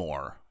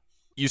more,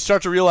 you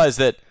start to realize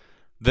that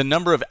the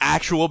number of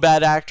actual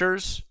bad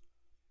actors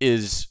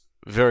is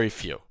very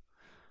few.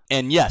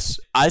 And yes,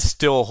 I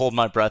still hold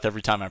my breath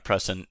every time I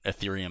press an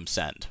Ethereum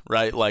send,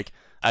 right? Like,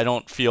 I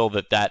don't feel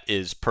that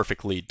is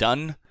perfectly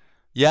done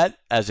yet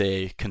as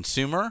a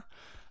consumer.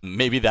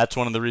 Maybe that's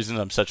one of the reasons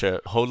I'm such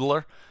a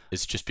hodler.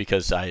 It's just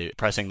because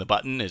pressing the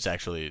button is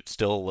actually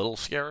still a little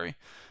scary.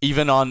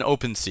 Even on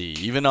OpenSea,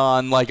 even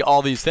on like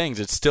all these things,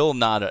 it's still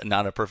not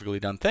a perfectly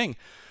done thing.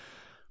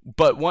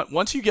 But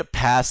once you get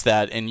past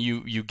that and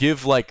you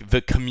give like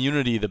the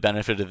community the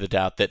benefit of the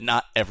doubt that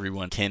not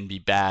everyone can be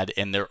bad,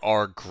 and there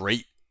are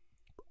great,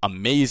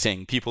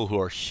 amazing people who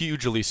are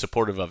hugely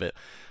supportive of it.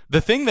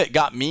 The thing that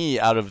got me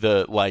out of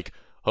the like,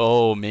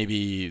 oh,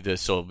 maybe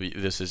this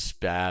is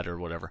bad or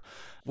whatever,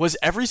 was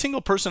every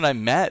single person I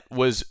met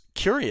was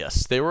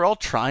curious. They were all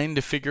trying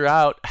to figure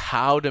out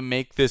how to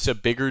make this a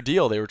bigger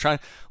deal. They were trying,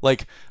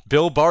 like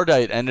Bill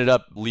Bardite ended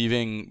up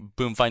leaving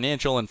Boom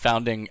Financial and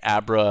founding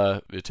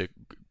Abra. It's a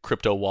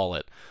crypto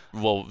wallet.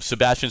 Well,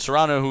 Sebastian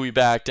Serrano, who we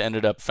backed,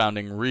 ended up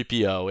founding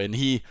Repio, and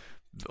he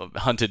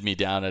hunted me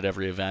down at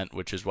every event,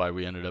 which is why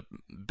we ended up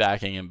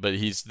backing him. But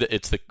it's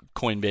the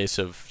Coinbase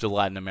of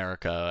Latin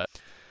America.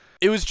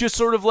 It was just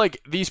sort of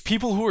like these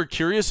people who were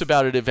curious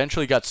about it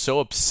eventually got so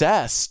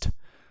obsessed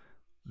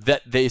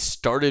that they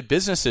started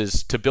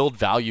businesses to build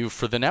value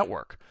for the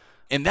network.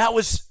 And that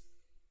was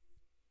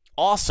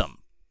awesome.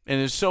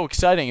 And it's so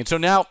exciting. And so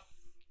now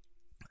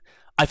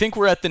I think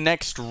we're at the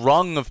next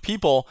rung of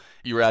people.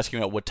 You were asking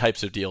about what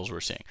types of deals we're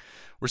seeing.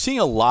 We're seeing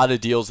a lot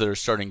of deals that are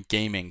starting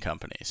gaming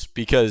companies,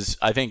 because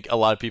I think a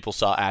lot of people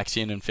saw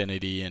Axie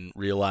Infinity and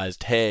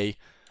realized, hey,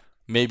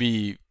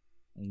 maybe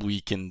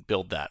we can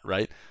build that,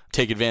 right?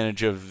 Take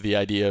advantage of the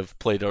idea of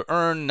play to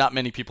earn. Not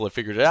many people have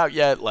figured it out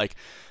yet. Like,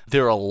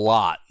 there are a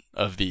lot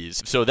of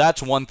these. So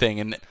that's one thing.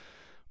 And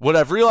what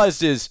I've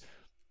realized is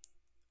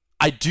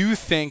I do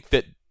think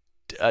that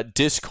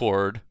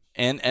Discord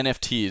and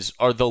NFTs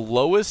are the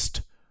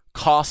lowest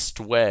cost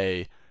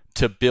way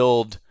to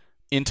build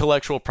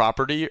intellectual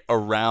property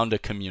around a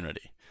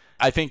community.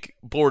 I think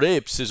Bored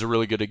Apes is a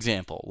really good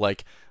example.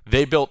 Like,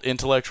 they built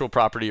intellectual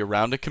property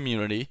around a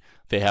community.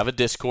 They have a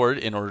Discord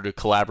in order to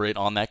collaborate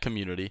on that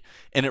community,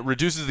 and it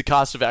reduces the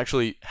cost of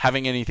actually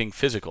having anything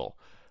physical.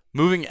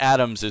 Moving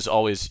atoms is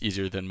always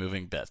easier than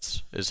moving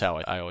bits, is how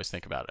I always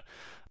think about it.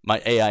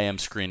 My AIM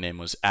screen name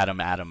was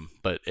Adam,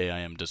 but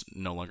AIM does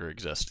no longer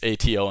exist.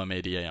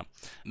 ATOMADAM.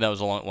 That was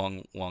a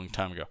long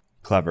time ago.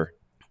 Clever.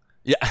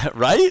 Yeah,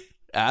 right?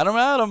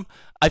 Adam.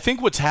 I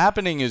think what's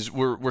happening is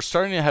we're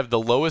starting to have the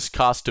lowest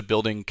cost of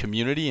building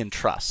community and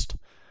trust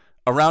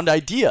around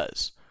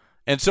ideas.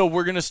 And so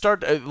we're going to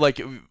start,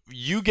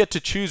 you get to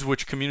choose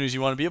which communities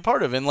you want to be a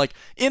part of. And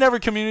in every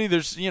community,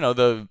 there's,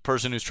 the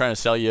person who's trying to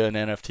sell you an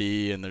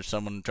NFT, and there's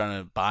someone trying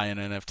to buy an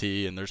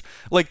NFT, and there's,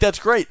 that's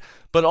great.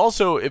 But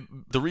also,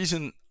 the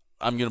reason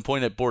I'm going to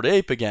point at Bored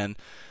Ape again,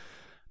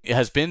 it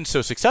has been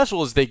so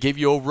successful is they gave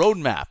you a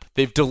roadmap.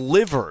 They've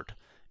delivered,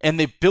 and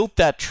they've built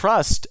that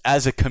trust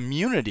as a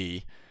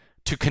community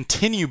to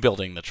continue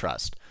building the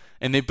trust.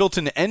 And they built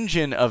an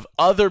engine of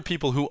other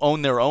people who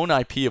own their own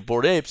IP of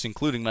Bored Apes,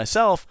 including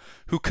myself,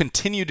 who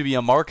continue to be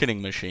a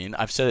marketing machine.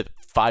 I've said it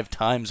 5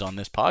 times on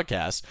this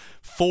podcast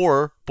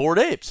for Bored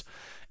Apes.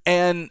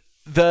 And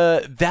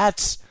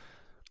that's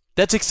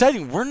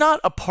exciting. We're not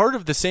a part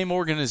of the same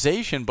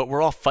organization, but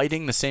we're all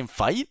fighting the same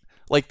fight.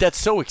 That's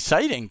so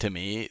exciting to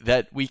me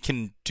that we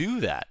can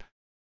do that.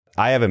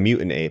 I have a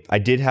mutant ape. I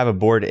did have a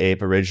Bored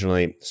Ape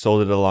originally,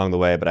 sold it along the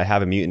way, but I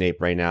have a mutant ape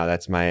right now.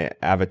 That's my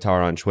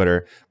avatar on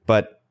Twitter.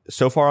 But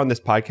so far on this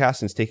podcast,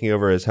 since taking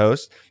over as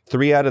host,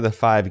 3 out of the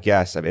 5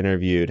 guests I've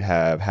interviewed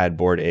have had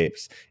Bored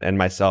Apes, and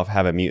myself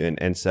have a mutant.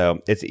 And so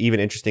it's even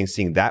interesting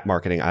seeing that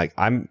marketing.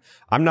 I'm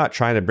not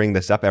trying to bring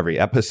this up every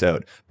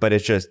episode, but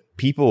it's just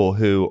people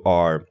who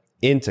are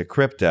into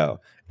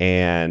crypto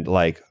and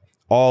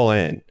all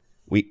in.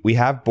 We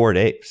have Bored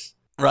Apes.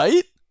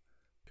 Right?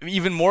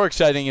 Even more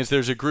exciting is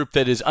there's a group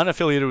that is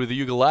unaffiliated with the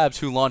Yuga Labs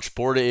who launched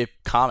Bored Ape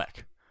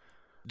Comic.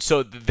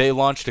 So they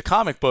launched a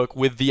comic book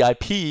with the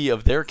IP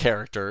of their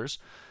characters,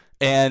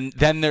 and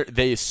then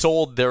they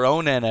sold their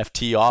own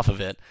NFT off of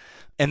it,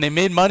 and they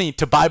made money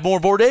to buy more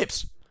Bored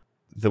Apes.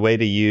 The way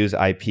to use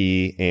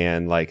IP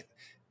and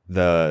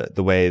the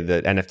way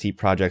that NFT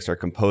projects are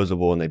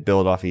composable and they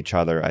build off each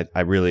other,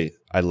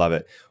 I love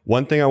it.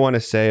 One thing I want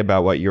to say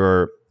about what you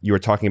were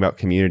talking about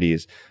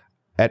communities.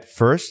 At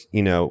first,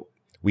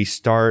 we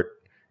start,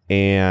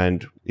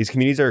 and these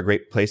communities are a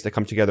great place to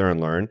come together and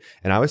learn.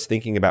 And I was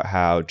thinking about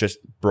how just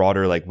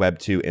broader Web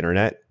 2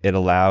 internet, it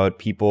allowed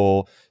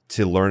people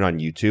to learn on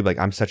YouTube.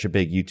 I'm such a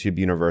big YouTube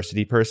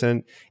University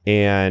person,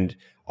 and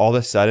all of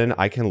a sudden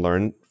I can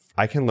learn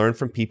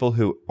from people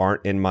who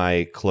aren't in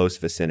my close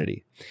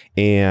vicinity,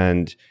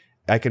 and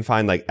I can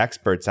find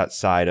experts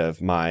outside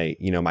of my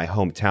my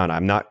hometown.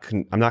 I'm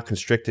not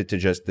constricted to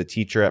just the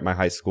teacher at my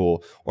high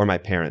school or my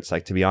parents.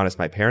 To be honest,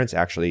 my parents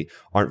actually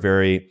aren't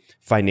very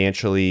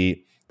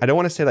financially, I don't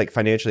want to say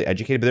financially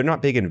educated, but they're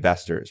not big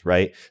investors,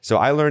 right? So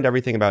I learned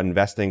everything about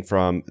investing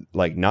from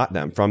not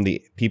them, from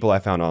the people I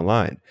found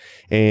online.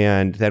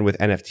 And then with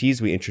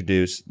NFTs, we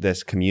introduced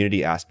this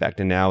community aspect.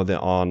 And now the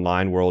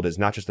online world is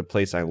not just a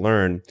place I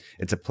learn,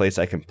 it's a place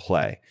I can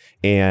play.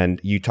 And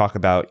you talk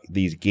about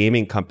these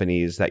gaming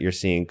companies that you're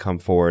seeing come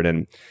forward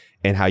and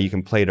how you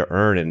can play to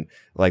earn. And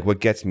what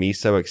gets me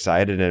so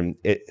excited, and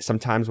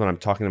sometimes when I'm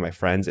talking to my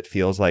friends, it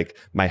feels like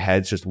my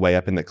head's just way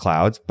up in the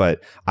clouds,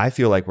 but I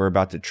feel like we're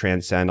about to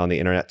transcend on the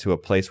internet to a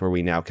place where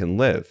we now can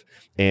live.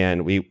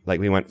 And we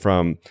went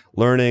from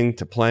learning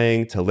to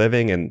playing to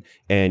living,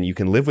 and you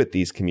can live with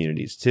these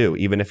communities too,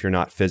 even if you're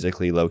not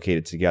physically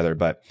located together.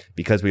 But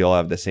because we all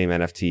have the same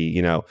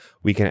NFT,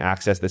 we can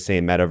access the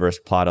same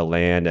metaverse plot of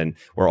land, and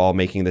we're all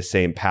making the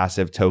same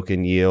passive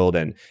token yield.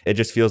 And it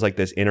just feels like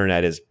this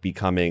internet is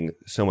becoming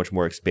so much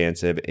more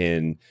expansive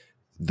in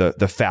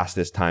the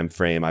fastest time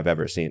frame I've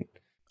ever seen.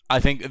 I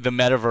think the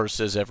metaverse,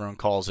 as everyone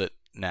calls it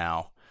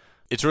now,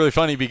 it's really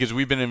funny because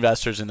we've been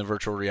investors in the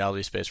virtual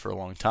reality space for a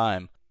long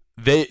time.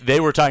 They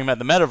were talking about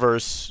the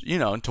metaverse,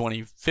 in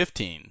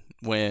 2015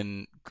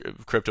 when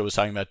crypto was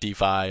talking about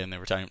DeFi, and they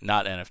were talking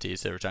not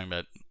NFTs, they were talking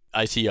about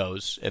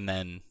ICOs and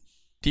then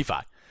DeFi.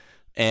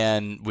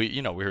 And we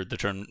heard the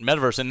term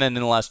metaverse, and then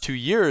in the last 2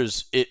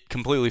 years, it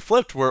completely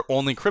flipped where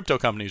only crypto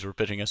companies were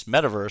pitching us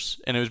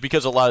metaverse, and it was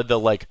because a lot of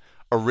the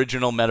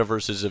original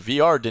metaverses of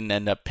VR didn't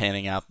end up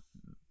panning out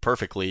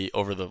perfectly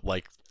over the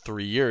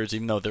 3 years,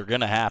 even though they're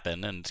going to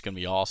happen and it's going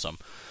to be awesome.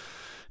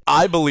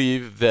 I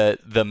believe that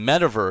the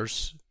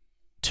metaverse,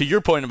 to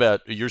your point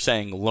about you're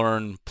saying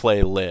learn,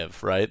 play,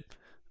 live, right?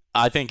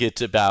 I think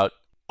it's about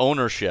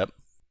ownership,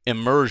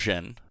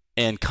 immersion,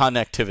 and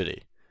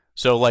connectivity.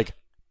 So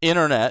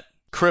internet,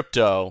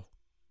 crypto,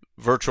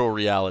 virtual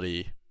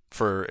reality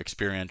for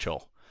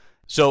experiential.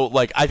 So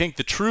I think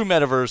the true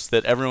metaverse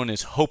that everyone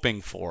is hoping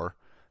for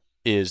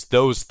is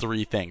those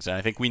 3 things. And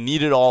I think we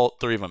needed all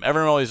 3 of them.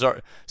 Everyone always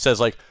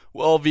says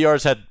well,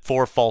 VR's had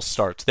 4 false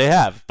starts. They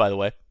have, by the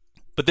way,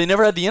 but they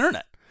never had the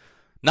internet.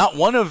 Not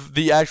one of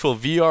the actual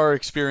VR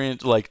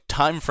experience,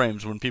 time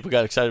frames when people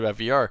got excited about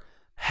VR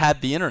had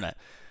the internet.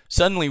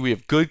 Suddenly we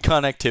have good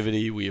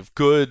connectivity. We have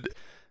good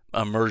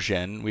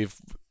immersion.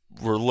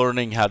 We're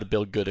learning how to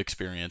build good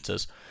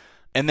experiences.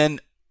 And then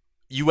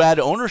you add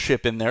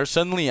ownership in there.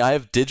 Suddenly I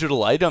have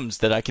digital items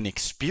that I can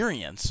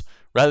experience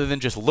rather than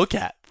just look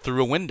at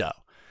through a window.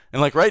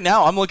 And like right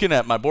now I'm looking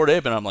at my Bored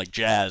Ape and I'm like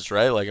jazzed,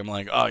 right? Like I'm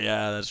like, oh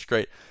yeah, that's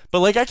great. But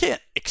like I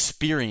can't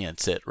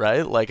experience it,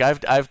 right? Like I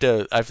have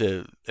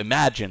to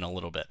imagine a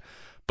little bit.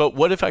 But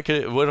what if I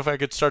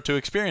could start to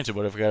experience it?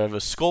 What if I could have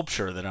a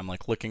sculpture that I'm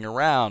like looking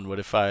around? What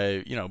if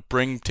I,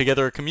 bring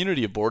together a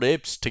community of Bored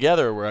Apes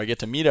together where I get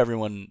to meet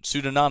everyone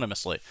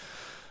pseudonymously?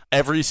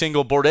 Every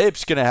single Bored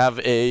Ape's going to have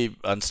a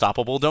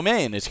unstoppable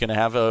domain. It's going to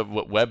have a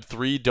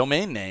Web3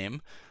 domain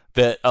name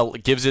that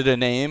gives it a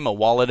name, a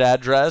wallet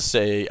address,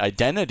 a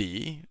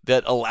identity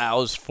that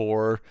allows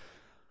for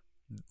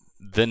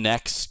the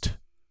next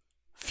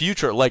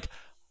future. Like,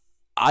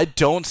 I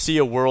don't see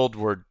a world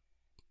where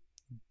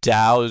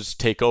DAOs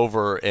take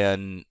over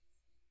and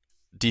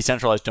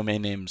decentralized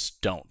domain names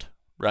don't,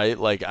 right?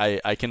 Like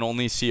I can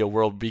only see a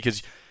world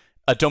because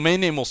a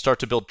domain name will start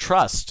to build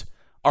trust.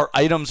 Our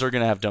items are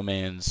going to have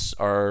domains.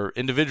 Our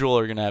individual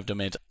are going to have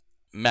domains.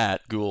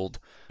 Matt Gould,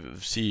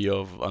 CEO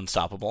of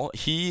Unstoppable,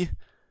 he,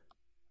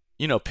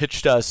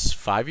 pitched us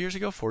 4 years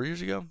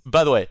ago.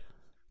 By the way,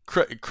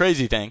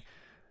 crazy thing,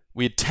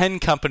 we had 10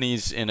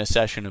 companies in a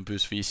session of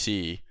Boost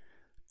VC,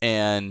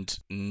 and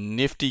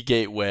Nifty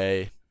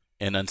Gateway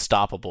and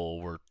Unstoppable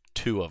were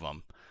 2 of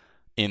them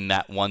in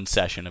that one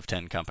session of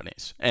 10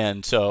 companies.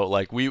 And so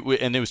like we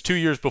and it was 2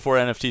 years before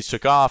NFTs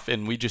took off,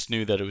 and we just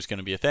knew that it was going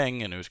to be a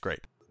thing, and it was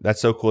great.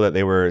 That's so cool that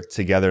they were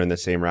together in the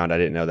same round. I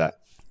didn't know that.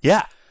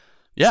 Yeah.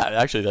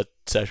 Actually, that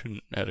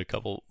session had a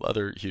couple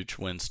other huge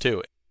wins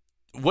too.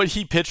 What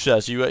he pitched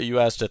us, you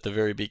asked at the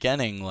very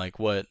beginning, like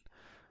what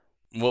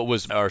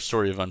was our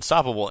story of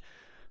Unstoppable.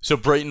 So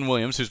Brayton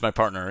Williams, who's my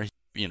partner,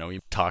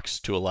 he talks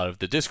to a lot of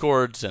the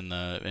Discords and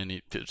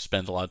he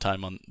spends a lot of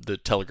time on the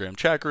Telegram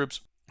chat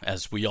groups,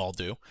 as we all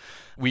do.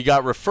 We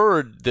got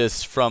referred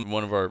this from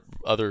one of our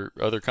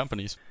other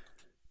companies.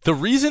 The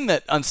reason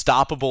that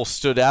Unstoppable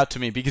stood out to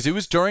me, because it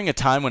was during a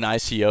time when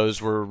ICOs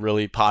were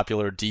really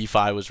popular,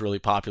 DeFi was really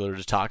popular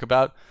to talk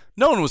about.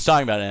 No one was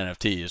talking about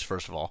NFTs,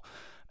 first of all.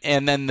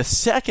 And then the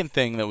second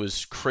thing that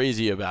was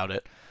crazy about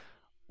it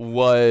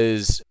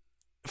was,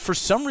 for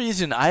some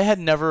reason, I had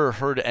never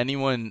heard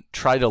anyone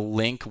try to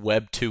link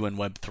Web 2 and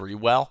Web 3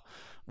 well,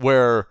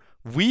 where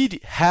we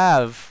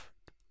have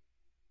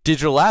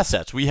digital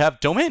assets. We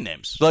have domain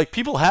names. Like,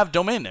 people have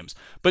domain names.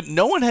 But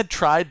no one had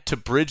tried to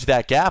bridge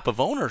that gap of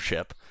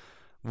ownership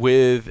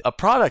with a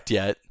product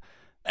yet.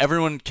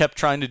 Everyone kept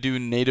trying to do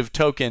native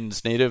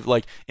tokens,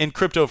 like in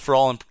crypto, for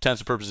all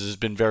intents and purposes, has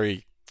been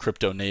very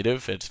crypto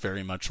native. It's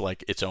very much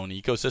like its own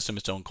ecosystem,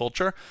 its own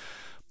culture.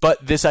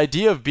 But this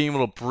idea of being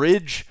able to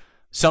bridge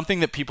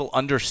something that people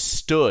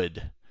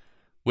understood,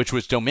 which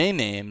was domain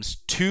names,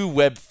 to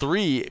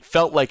Web3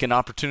 felt like an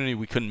opportunity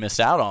we couldn't miss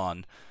out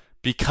on,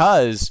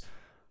 because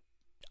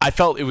I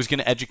felt it was going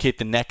to educate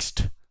the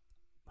next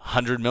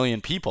 100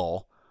 million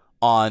people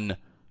on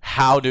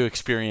how to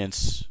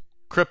experience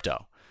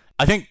crypto.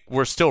 I think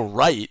we're still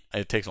right.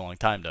 It takes a long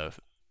time to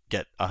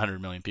get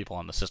 100 million people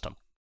on the system.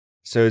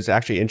 So it's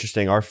actually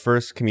interesting. Our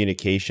first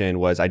communication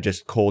was I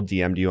just cold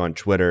DM'd you on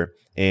Twitter,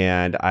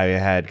 and I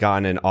had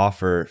gotten an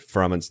offer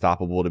from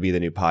Unstoppable to be the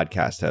new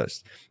podcast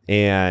host.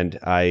 And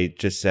I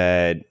just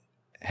said,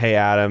 hey,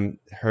 Adam,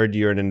 heard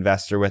you're an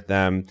investor with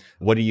them.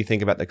 What do you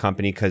think about the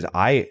company? Because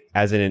I,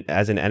 as an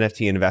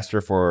NFT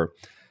investor for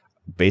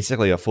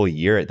basically a full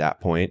year at that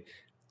point,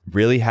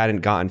 really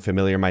hadn't gotten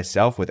familiar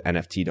myself with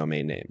NFT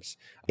domain names.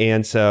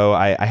 And so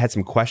I had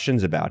some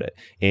questions about it.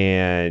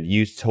 And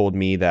you told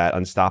me that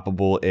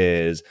Unstoppable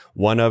is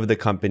one of the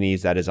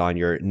companies that is on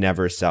your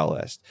never sell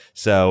list.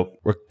 So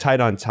we're tight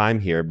on time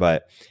here,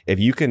 but if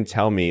you can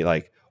tell me,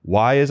 like,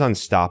 why is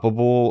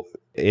Unstoppable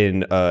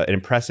in an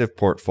impressive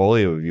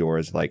portfolio of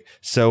yours, like,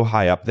 so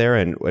high up there,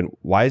 and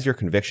why is your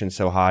conviction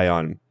so high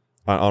on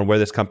where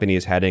this company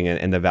is heading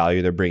and the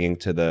value they're bringing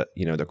to the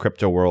the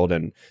crypto world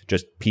and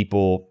just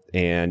people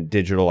and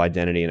digital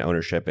identity and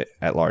ownership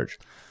at large?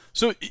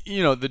 So,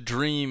 the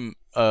dream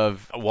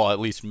of, well, at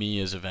least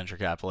me as a venture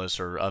capitalist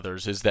or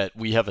others, is that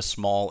we have a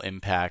small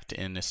impact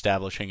in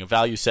establishing a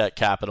value set,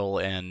 capital,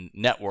 and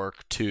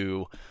network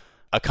to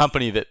a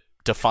company that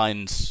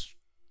defines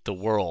the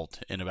world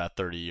in about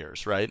 30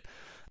 years, right?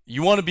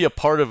 You want to be a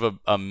part of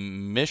a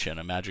mission,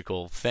 a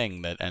magical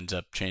thing that ends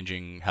up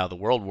changing how the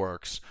world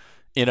works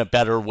in a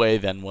better way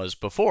than was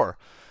before.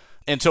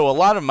 And so a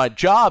lot of my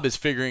job is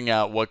figuring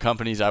out what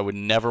companies I would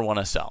never want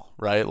to sell,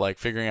 right? Like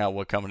figuring out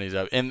what companies,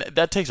 and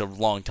that takes a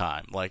long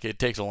time. Like it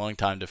takes a long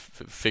time to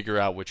figure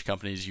out which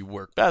companies you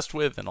work best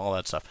with and all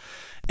that stuff.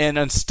 And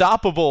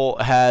Unstoppable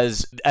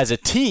has, as a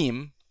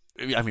team,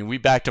 I mean, we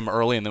backed them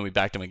early and then we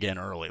backed them again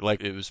early.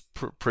 Like it was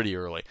pretty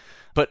early.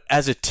 But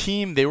as a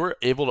team, they were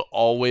able to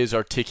always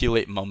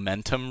articulate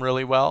momentum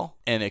really well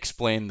and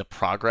explain the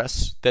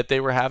progress that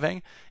they were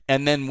having.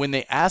 And then when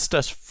they asked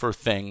us for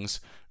things,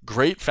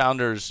 great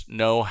founders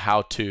know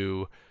how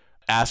to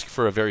ask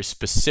for a very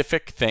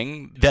specific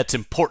thing that's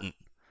important.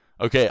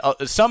 Okay,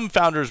 some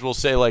founders will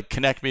say, like,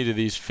 connect me to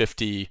these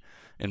 50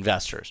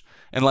 investors.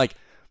 And, like,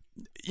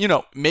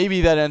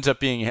 maybe that ends up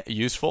being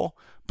useful,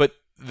 but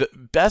the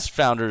best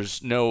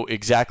founders know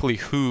exactly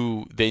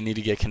who they need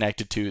to get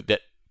connected to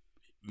that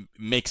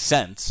makes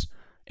sense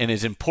and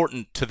is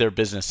important to their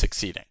business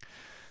succeeding.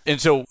 And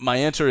so my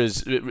answer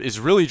is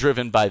really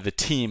driven by the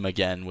team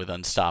again with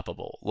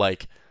Unstoppable.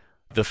 Like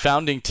the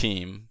founding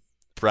team,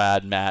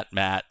 Brad,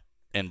 Matt,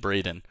 and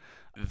Braden,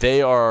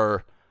 they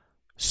are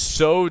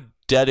so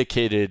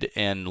dedicated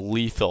and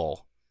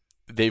lethal.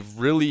 They've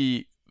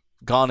really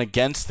gone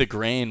against the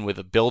grain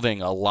with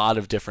building a lot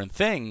of different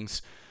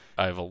things.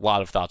 I have a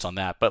lot of thoughts on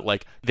that, but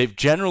like they've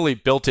generally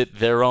built it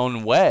their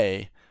own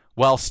way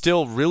while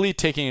still really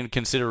taking into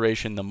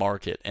consideration the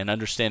market and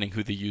understanding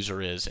who the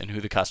user is and who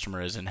the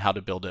customer is and how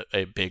to build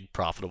a big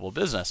profitable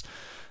business.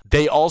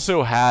 They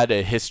also had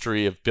a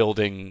history of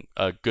building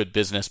a good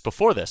business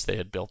before this. They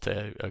had built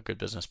a good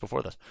business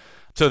before this.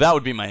 So that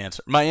would be my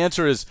answer. My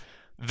answer is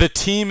the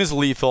team is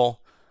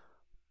lethal.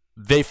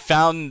 They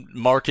found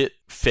market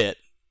fit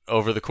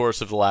over the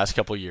course of the last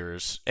couple of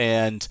years,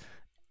 and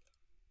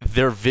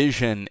their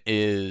vision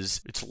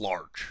it's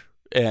large.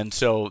 And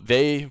so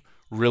they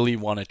really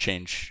want to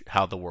change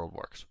how the world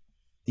works.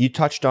 You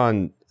touched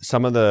on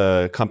some of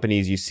the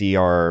companies you see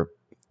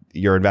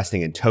you're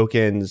investing in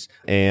tokens,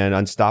 and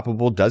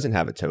Unstoppable doesn't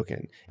have a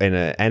token. In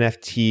an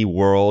NFT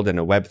world and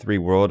a Web3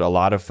 world, a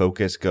lot of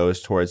focus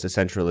goes towards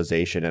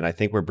decentralization. And I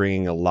think we're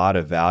bringing a lot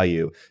of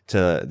value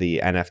to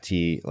the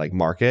NFT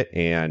market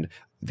and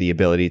the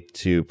ability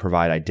to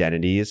provide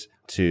identities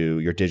to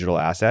your digital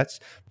assets.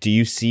 Do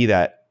you see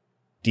that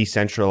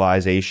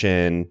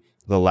decentralization,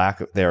 the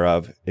lack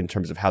thereof in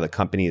terms of how the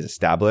company is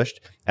established,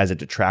 as a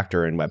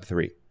detractor in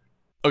Web3?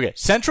 Okay,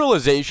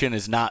 centralization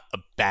is not a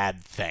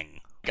bad thing.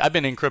 I've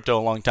been in crypto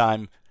a long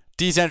time.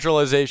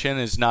 Decentralization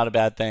is not a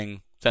bad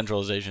thing.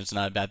 Centralization is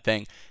not a bad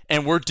thing.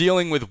 And we're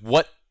dealing with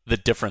what the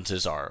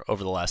differences are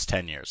over the last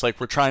 10 years. Like,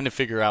 we're trying to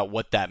figure out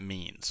what that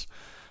means.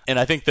 And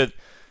I think that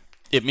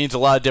it means a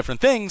lot of different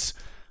things.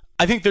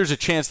 I think there's a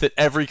chance that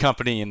every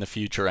company in the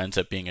future ends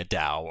up being a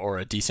DAO or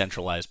a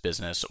decentralized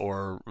business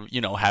or,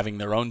 having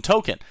their own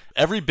token.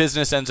 Every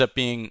business ends up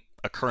being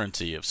a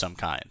currency of some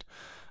kind.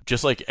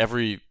 Just like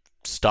every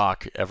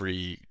stock,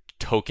 every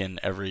token,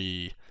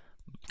 every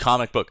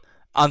comic book.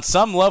 On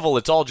some level,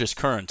 it's all just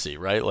currency,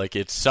 right? Like,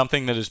 it's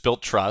something that has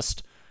built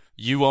trust.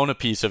 You own a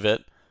piece of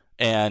it,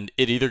 and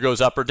it either goes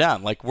up or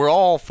down. Like, we're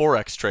all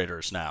Forex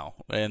traders now.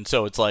 And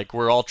so it's like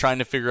we're all trying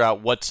to figure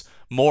out what's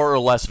more or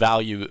less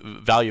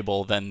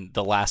valuable than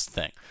the last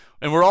thing.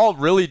 And we're all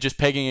really just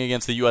pegging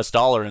against the US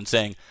dollar and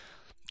saying,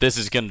 this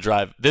is going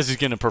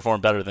to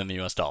perform better than the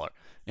US dollar.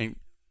 And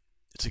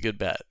it's a good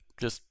bet.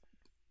 Just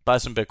buy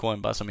some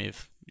Bitcoin, buy some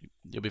ETH.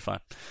 You'll be fine.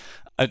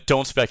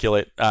 Don't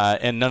speculate.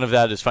 And none of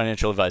that is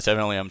financial advice.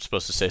 Evidently, I'm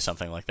supposed to say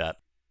something like that.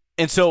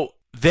 And so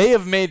they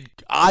have made,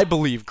 I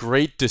believe,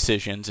 great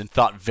decisions and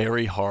thought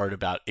very hard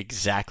about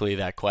exactly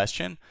that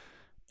question.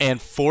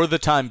 And for the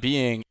time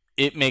being,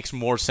 it makes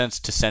more sense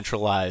to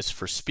centralize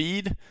for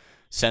speed,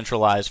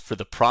 centralize for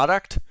the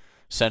product,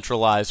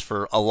 centralize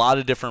for a lot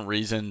of different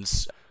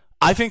reasons.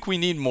 I think we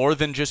need more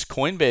than just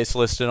Coinbase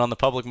listed on the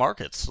public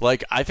markets.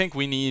 Like, I think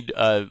we need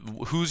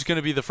who's going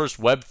to be the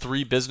first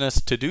Web3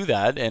 business to do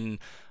that. And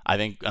I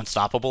think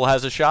Unstoppable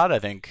has a shot. I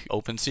think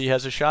OpenSea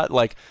has a shot.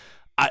 Like,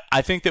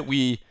 I think that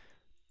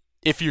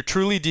if you're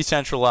truly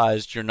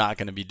decentralized, you're not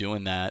going to be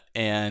doing that.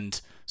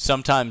 And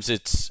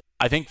sometimes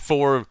I think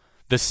for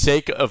the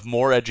sake of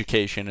more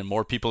education and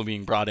more people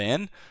being brought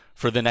in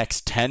for the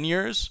next 10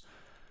 years,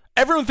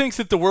 everyone thinks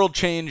that the world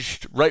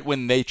changed right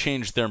when they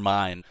changed their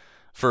mind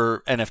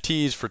for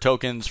NFTs, for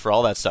tokens, for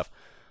all that stuff.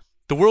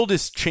 The world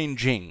is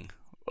changing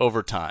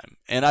over time.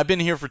 And I've been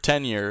here for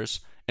 10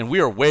 years, and we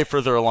are way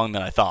further along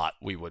than I thought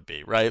we would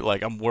be, right?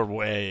 Like, we're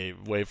way,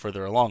 way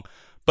further along.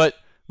 But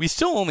we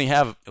still only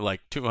have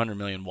 200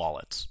 million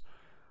wallets.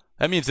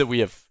 That means that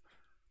we have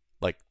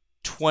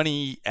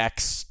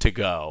 20x to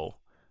go.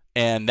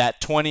 And that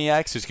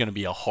 20x is going to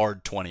be a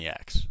hard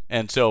 20x.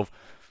 And so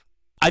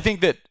I think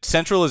that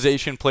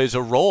centralization plays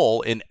a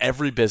role in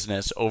every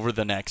business over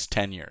the next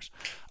 10 years.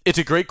 It's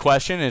a great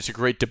question, and it's a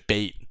great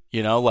debate.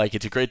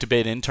 It's a great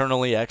debate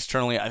internally,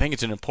 externally. I think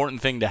it's an important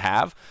thing to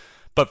have.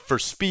 But for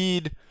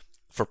speed,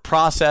 for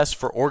process,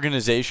 for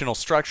organizational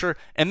structure,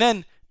 and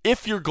then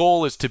if your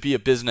goal is to be a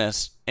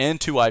business and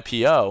to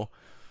IPO,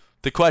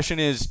 the question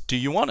is, do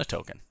you want a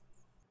token?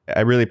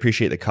 I really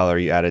appreciate the color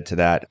you added to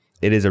that.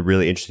 It is a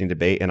really interesting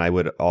debate, and I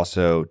would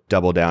also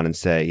double down and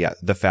say, yeah,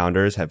 the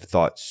founders have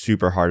thought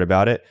super hard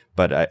about it,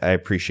 but I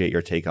appreciate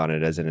your take on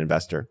it as an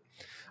investor.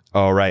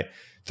 All right.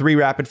 3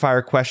 rapid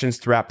fire questions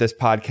to wrap this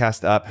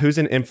podcast up. Who's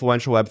an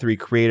influential Web3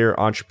 creator,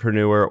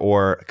 entrepreneur,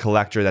 or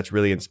collector that's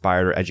really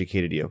inspired or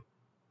educated you?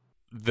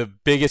 The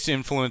biggest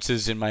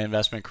influences in my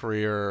investment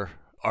career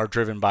are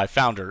driven by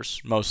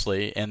founders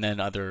mostly, and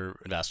then other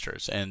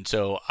investors. And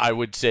so I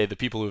would say the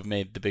people who have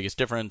made the biggest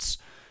difference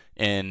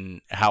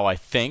in how I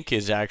think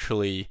is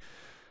actually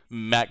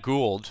Matt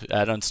Gould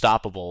at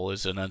Unstoppable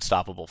is an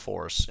unstoppable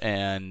force.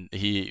 And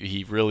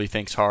he really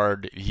thinks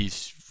hard.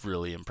 He's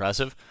really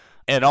impressive.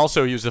 And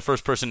also, he was the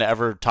first person to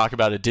ever talk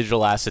about a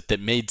digital asset that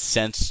made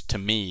sense to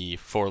me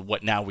for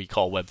what now we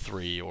call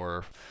Web3.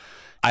 Or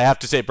I have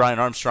to say Brian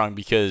Armstrong,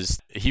 because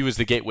he was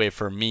the gateway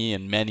for me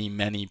and many,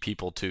 many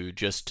people to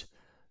just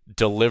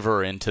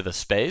deliver into the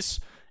space.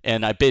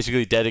 And I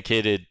basically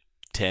dedicated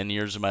 10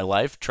 years of my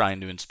life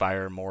trying to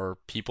inspire more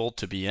people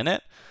to be in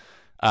it.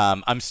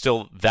 I'm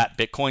still that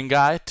Bitcoin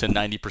guy to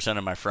 90%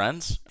 of my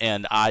friends,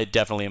 and I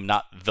definitely am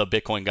not the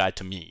Bitcoin guy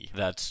to me.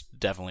 That's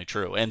definitely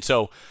true.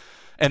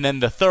 And then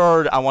the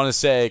third, I want to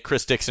say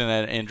Chris Dixon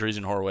and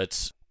Andreessen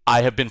Horowitz.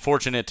 I have been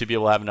fortunate to be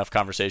able to have enough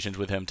conversations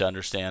with him to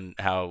understand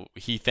how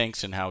he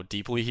thinks and how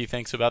deeply he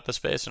thinks about the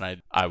space,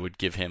 and I would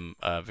give him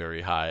a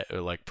very high,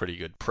 pretty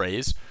good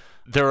praise.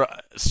 There are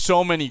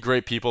so many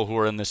great people who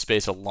are in this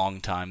space a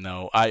long time,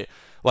 though. I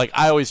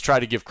always try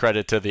to give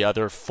credit to the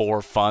other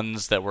 4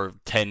 funds that were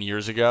 10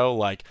 years ago.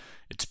 Like,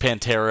 it's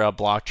Pantera,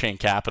 Blockchain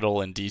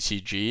Capital, and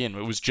DCG, and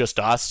it was just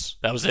us.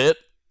 That was it.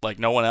 Like,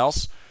 no one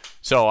else.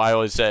 So I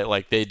always say,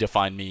 they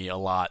define me a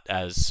lot,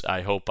 as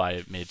I hope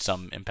I made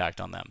some impact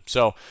on them.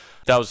 So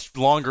that was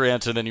longer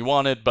answer than you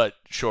wanted, but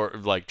short,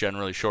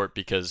 generally short,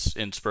 because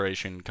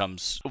inspiration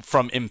comes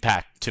from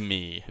impact to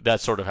me.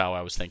 That's sort of how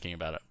I was thinking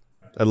about it.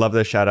 I love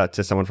the shout out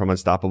to someone from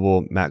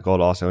Unstoppable. Matt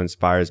Gold also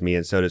inspires me,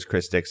 and so does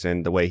Chris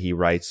Dixon, the way he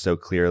writes so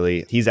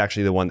clearly. He's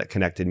actually the one that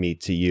connected me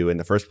to you in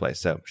the first place.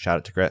 So shout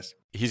out to Chris.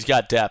 He's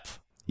got depth.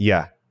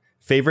 Yeah.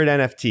 Favorite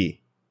NFT?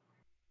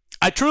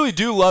 I truly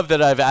do love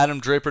that I have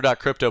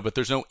AdamDraper.crypto, but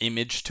there's no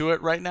image to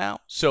it right now.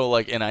 So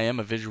and I am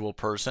a visual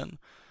person.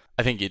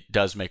 I think it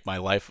does make my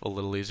life a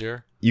little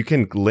easier. You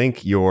can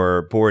link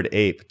your Bored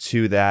Ape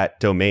to that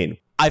domain.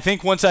 I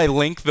think once I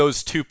link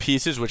those 2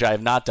 pieces, which I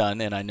have not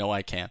done, and I know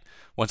I can,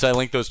 once I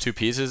link those 2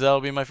 pieces,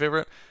 that'll be my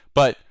favorite.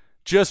 But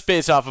just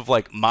based off of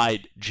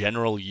my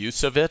general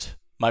use of it,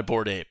 my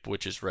Bored Ape,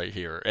 which is right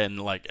here, and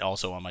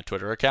also on my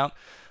Twitter account,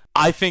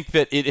 I think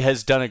that it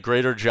has done a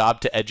greater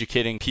job to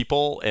educating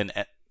people and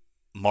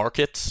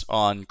markets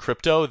on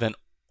crypto than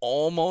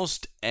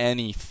almost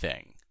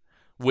anything,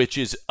 which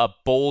is a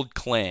bold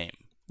claim.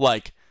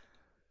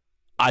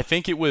 I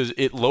think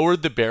it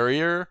lowered the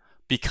barrier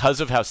because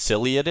of how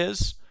silly it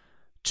is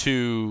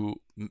to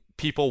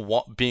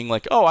people being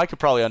like, oh, I could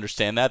probably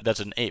understand that. That's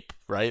an ape,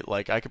 right?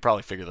 I could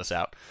probably figure this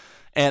out.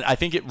 And I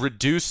think it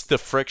reduced the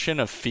friction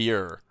of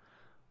fear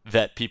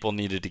that people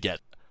needed to get.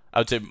 I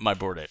would say my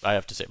Bored Ape. I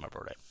have to say my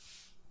Bored Ape.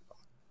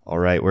 All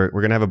right, we're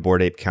going to have a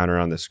Bored Ape counter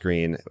on the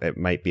screen. It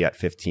might be at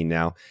 15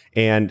 now.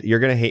 And you're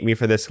going to hate me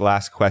for this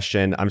last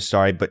question. I'm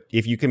sorry, but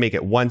if you can make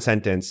it one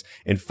sentence,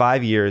 in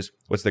 5 years,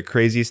 what's the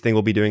craziest thing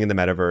we'll be doing in the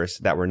metaverse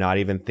that we're not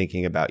even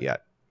thinking about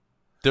yet?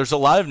 There's a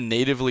lot of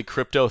natively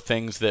crypto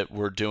things that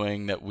we're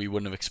doing that we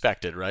wouldn't have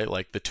expected, right?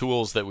 Like the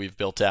tools that we've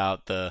built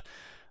out, the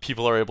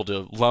people are able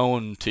to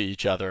loan to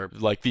each other.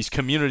 These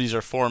communities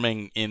are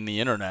forming in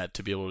the internet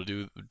to be able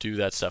to do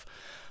that stuff.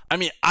 I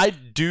mean, I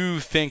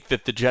do think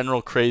that the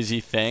general crazy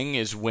thing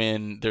is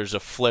when there's a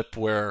flip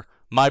where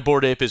my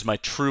Bored Ape is my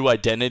true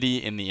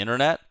identity in the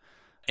internet,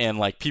 and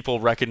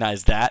people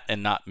recognize that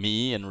and not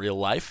me in real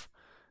life,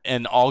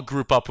 and I'll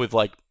group up with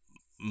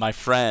my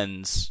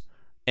friends,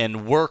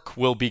 and work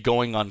will be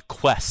going on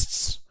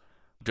quests,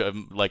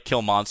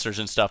 kill monsters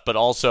and stuff, but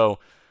also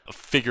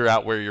figure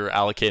out where you're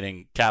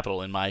allocating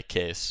capital. In my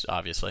case,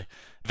 obviously,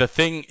 the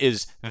thing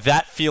is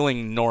that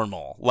feeling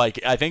normal.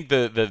 I think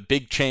the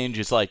big change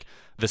is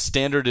the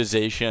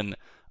standardization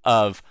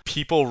of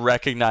people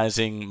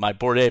recognizing my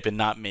Bored Ape and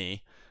not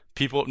me.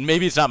 People,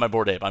 maybe it's not my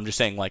Bored Ape. I'm just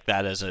saying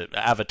that as a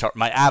avatar,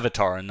 my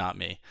avatar and not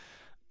me.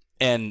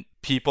 And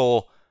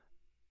people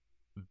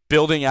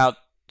building out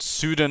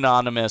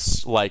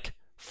pseudonymous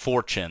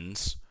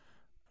fortunes.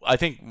 I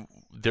think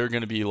they're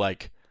going to be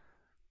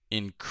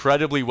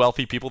incredibly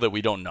wealthy people that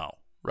we don't know,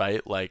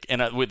 right?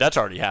 And that's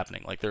already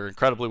happening. They're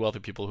incredibly wealthy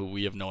people who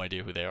we have no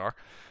idea who they are.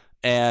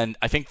 And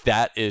I think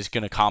that is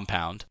going to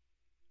compound.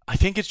 I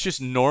think it's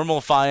just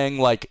normalifying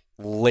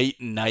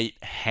late night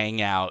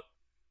hangout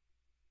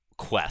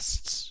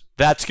quests.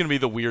 That's going to be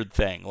the weird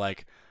thing.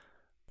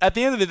 At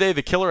the end of the day,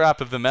 the killer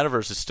app of the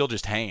metaverse is still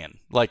just hanging,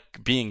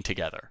 being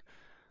together.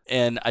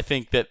 And I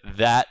think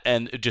that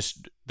and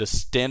just the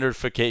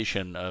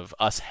standardification of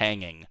us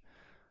hanging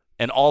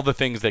and all the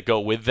things that go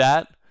with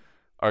that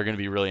are going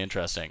to be really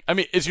interesting. I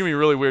mean, it's going to be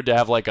really weird to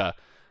have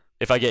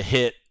if I get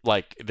hit,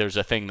 there's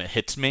a thing that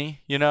hits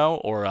me,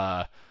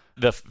 or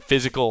the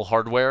physical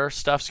hardware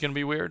stuff's going to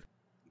be weird.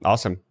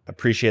 Awesome.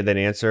 Appreciate that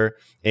answer.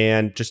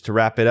 And just to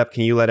wrap it up,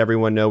 can you let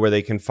everyone know where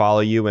they can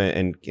follow you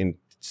and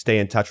stay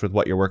in touch with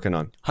what you're working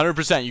on?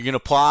 100%. You can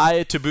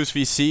apply to Boost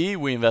VC.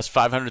 We invest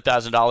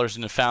 $500,000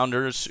 into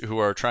founders who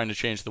are trying to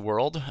change the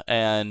world,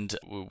 and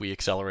we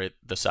accelerate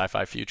the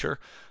sci-fi future.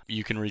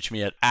 You can reach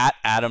me at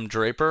Adam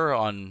Draper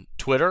on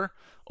Twitter,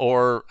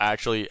 or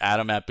actually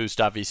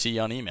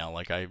adam@boost.vc on email.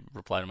 I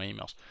reply to my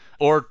emails.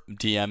 Or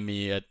DM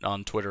me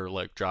on Twitter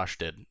like Josh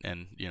did,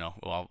 and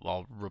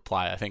I'll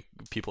reply. I think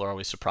people are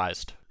always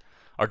surprised.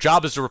 Our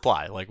job is to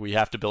reply. We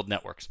have to build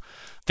networks.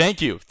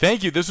 Thank you.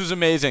 This was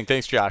amazing.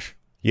 Thanks, Josh.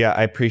 Yeah,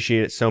 I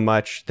appreciate it so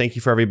much. Thank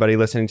you for everybody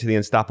listening to the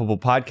Unstoppable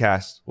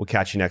podcast. We'll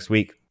catch you next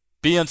week.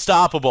 Be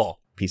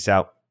unstoppable. Peace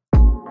out.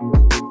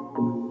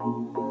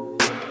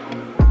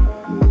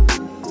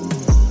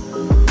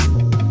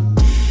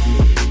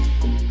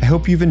 I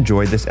hope you've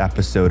enjoyed this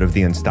episode of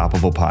the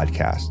Unstoppable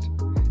podcast.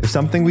 If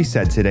something we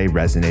said today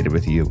resonated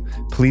with you,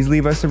 please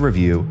leave us a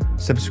review,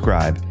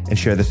 subscribe, and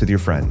share this with your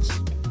friends.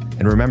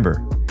 And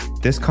remember,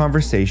 this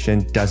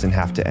conversation doesn't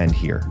have to end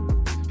here.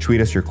 Tweet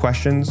us your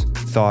questions,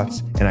 thoughts,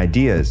 and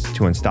ideas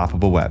to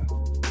Unstoppable Web.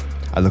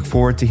 I look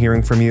forward to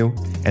hearing from you,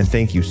 and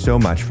thank you so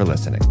much for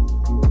listening.